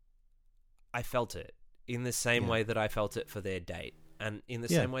felt it in the same way that I felt it for their date, and in the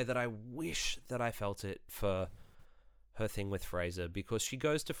same way that I wish that I felt it for her thing with Fraser, because she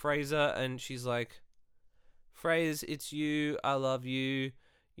goes to Fraser and she's like, Fraser, it's you, I love you,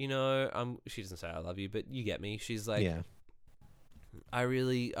 you know, she doesn't say I love you, but you get me. She's like,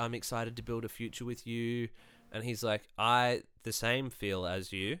 I'm excited to build a future with you, and he's like, I the same feel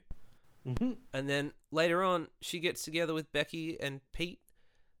as you. And then later on, she gets together with Becky and Pete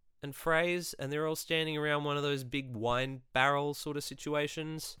and Fraser, and they're all standing around one of those big wine barrel sort of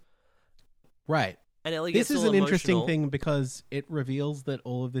situations. Right. And Ellie This gets is all an interesting emotional. thing because it reveals that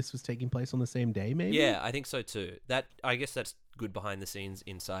all of this was taking place on the same day, maybe? Yeah, I think so too. I guess that's good behind the scenes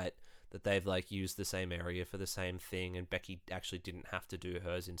insight, that they've like used the same area for the same thing, and Becky actually didn't have to do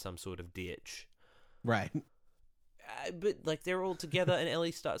hers in some sort of ditch. Right. But like they're all together, and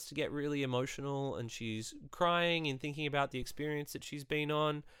Ellie starts to get really emotional, and she's crying and thinking about the experience that she's been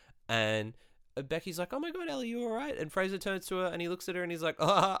on, and Becky's like, oh my god, Ellie, you alright? And Fraser turns to her and he looks at her and he's like,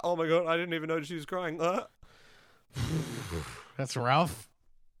 oh my god, I didn't even know she was crying. That's rough.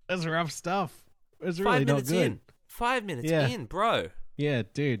 That's rough stuff. It's 5 really not minutes good. in. 5 minutes Yeah. in, bro. Yeah,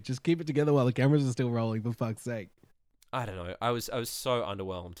 dude, just keep it together while the cameras are still rolling, for fuck's sake. I don't know. I was so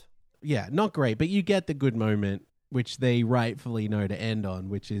underwhelmed. Yeah, not great, but you get the good moment, which they rightfully know to end on,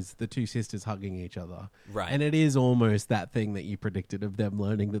 which is the two sisters hugging each other. Right. And it is almost that thing that you predicted of them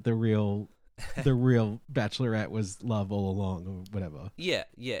learning that the real Bachelorette was love all along, or whatever. Yeah,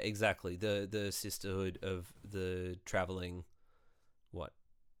 exactly. The sisterhood of the traveling,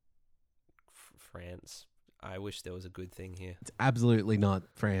 France. I wish there was a good thing here. It's absolutely not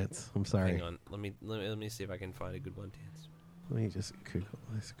France. I'm sorry. Hang on, let me see if I can find a good one. Dance. Let me just Google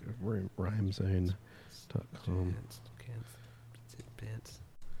this. Go rhymezone.com. Dance.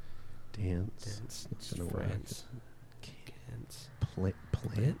 Dance. Not gonna work. France.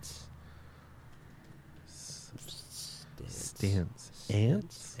 Plants. Stance.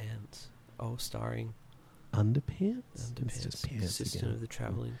 Ants. Oh, starring Underpants. It's Underpants. just pants Assistant again. of the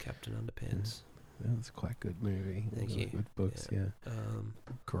traveling Captain Underpants. That was quite good movie. Thank you. Good books, yeah.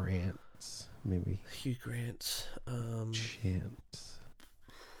 Grants, maybe. Hugh Grant. Chance.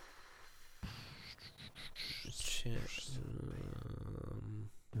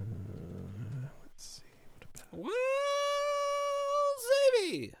 Let's see. Well,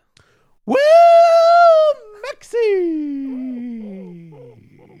 Xavier. Well, Maxie!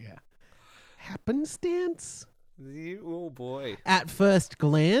 Happenstance? Oh boy. At first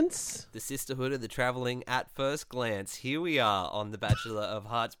glance? The Sisterhood of the Traveling at First Glance. Here we are on the Bachelor of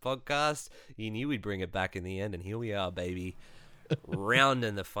Hearts podcast. You knew we'd bring it back in the end, and here we are, baby.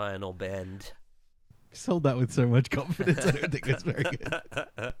 Rounding the final bend. Sold that with so much confidence, I don't think it's very good.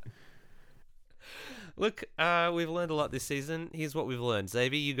 Look, we've learned a lot this season. Here's what we've learned.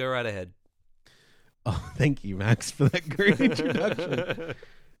 Xavier, you go right ahead. Oh, thank you, Max, for that great introduction.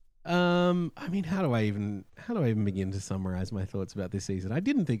 I mean, how do I even begin to summarize my thoughts about this season? I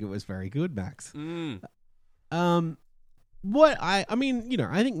didn't think it was very good, Max. What I mean, you know,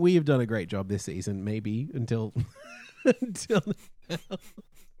 I think we have done a great job this season, maybe until until now.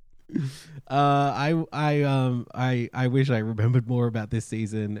 I wish I remembered more about this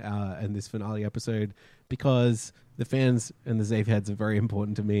season and this finale episode, because the fans and the Zave heads are very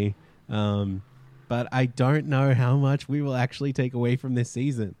important to me. But I don't know how much we will actually take away from this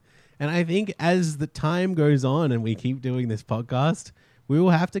season. And I think as the time goes on and we keep doing this podcast, we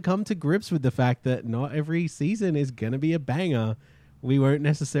will have to come to grips with the fact that not every season is going to be a banger. We won't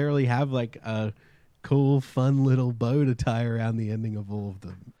necessarily have like a cool, fun little bow to tie around the ending of all of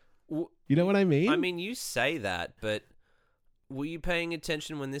them. You know what I mean? I mean, you say that, but were you paying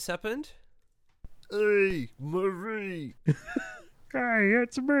attention when this happened? Hey, Marie. Hey,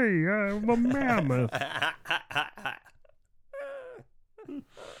 it's me. I'm a mammoth.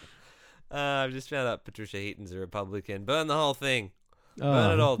 I've just found out Patricia Heaton's a Republican. Burn the whole thing.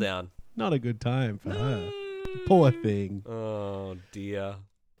 Burn it all down. Not a good time for her. Poor thing. Oh, dear.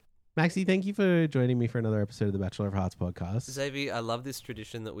 Maxie, thank you for joining me for another episode of the Bachelor of Hearts podcast. Xavier, I love this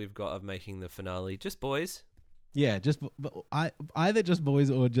tradition that we've got of making the finale just boys. Yeah, either just boys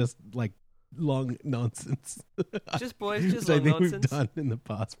or just like long nonsense. Just boys, just Which long I think nonsense. we've done in the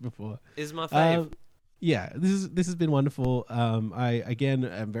past before. Is my fave. Yeah, this has been wonderful. I again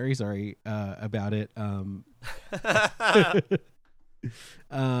am very sorry about it.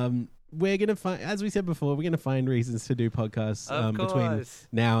 We're gonna find, as we said before, we're gonna find reasons to do podcasts between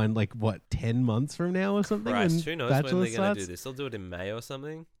now and like what 10 months from now or something. Christ, who knows when Bachelor they're gonna starts? do this? They'll do it in May or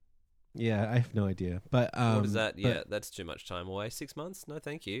something. Yeah, I have no idea. But What is that? but Yeah, that's too much time away. 6 months? No,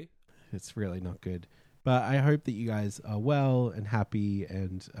 thank you. it's really not good. But I hope that you guys are well and happy,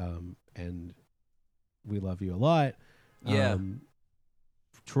 and we love you a lot. Yeah.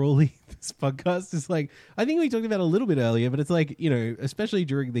 Truly, this podcast is like, I think we talked about it a little bit earlier, but it's like, you know, especially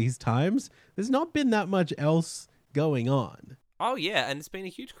during these times, there's not been that much else going on. Oh yeah, and it's been a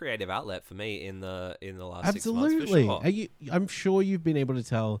huge creative outlet for me in the last Absolutely. 6 months. For sure. I'm sure you've been able to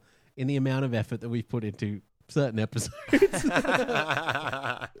tell in the amount of effort that we've put into certain episodes.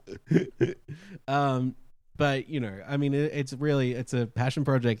 But you know, I mean, it's a passion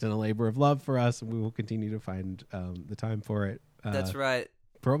project and a labor of love for us, and we will continue to find the time for it. That's right.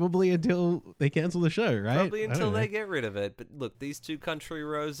 Probably until they cancel the show, right? Probably I don't until know. they get rid of it. But look, these two country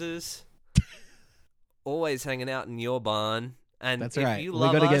roses always hanging out in your barn. And That's if right. you We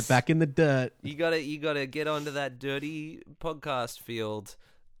love got to us, get back in the dirt. You gotta get onto that dirty podcast field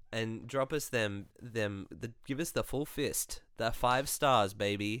and drop us give us the full fist, the 5 stars,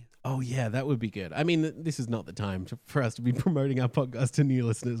 baby. Oh yeah, that would be good. I mean, this is not the time for us to be promoting our podcast to new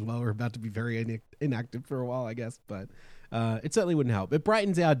listeners while we're about to be very inactive for a while, I guess. But it certainly wouldn't help. It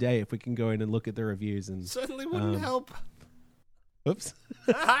brightens our day if we can go in and look at the reviews and. Certainly wouldn't help. Oops.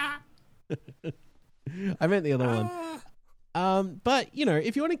 I meant the other one. But you know,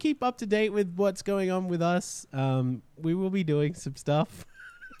 if you want to keep up to date with what's going on with us, we will be doing some stuff.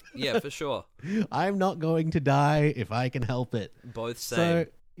 Yeah, for sure. I'm not going to die if I can help it. Both same. So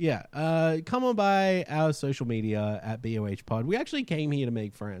yeah, come on by our social media at BOH Pod. We actually came here to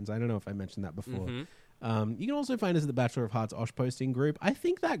make friends. I don't know if I mentioned that before. Mm-hmm. You can also find us at the Bachelor of Hearts Osh posting group. I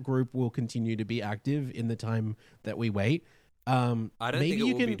think that group will continue to be active in the time that we wait. I don't think it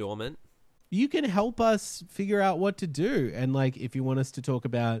will be dormant. You can help us figure out what to do. And like, if you want us to talk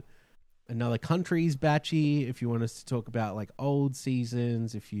about another country's batchy, if you want us to talk about like old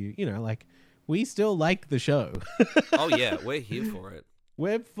seasons, if you know, like, we still like the show. Oh yeah, we're here for it.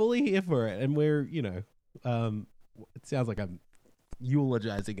 We're fully here for it. And we're, you know, it sounds like I'm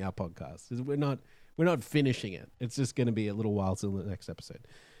eulogizing our podcast. We're not finishing it. It's just going to be a little while till the next episode.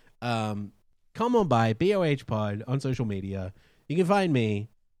 Come on by BOH Pod on social media. You can find me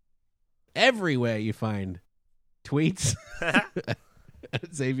everywhere you find tweets at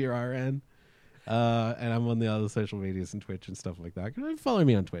XavierRN. And I'm on the other social medias and Twitch and stuff like that. Follow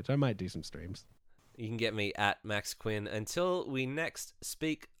me on Twitch. I might do some streams. You can get me at Max Quinn. Until we next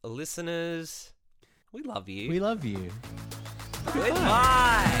speak, listeners, we love you. We love you.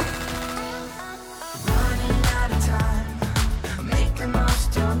 Goodbye. Running out of time, make the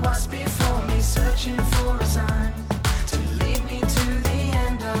most of what's before me, searching for a sign to lead me to the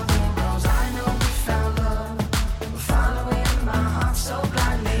end of the road. I know we found love, following my heart so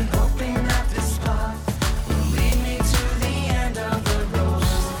blindly, hoping that this path will lead me to the end of the road.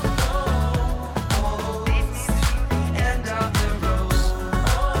 Oh, lead me to the end of the road.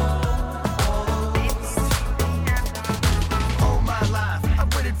 All my life, I've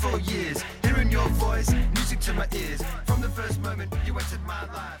waited for years, hearing your voice, music to my ears. From the first moment you entered my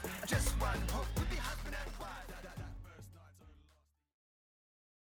life, just one hope.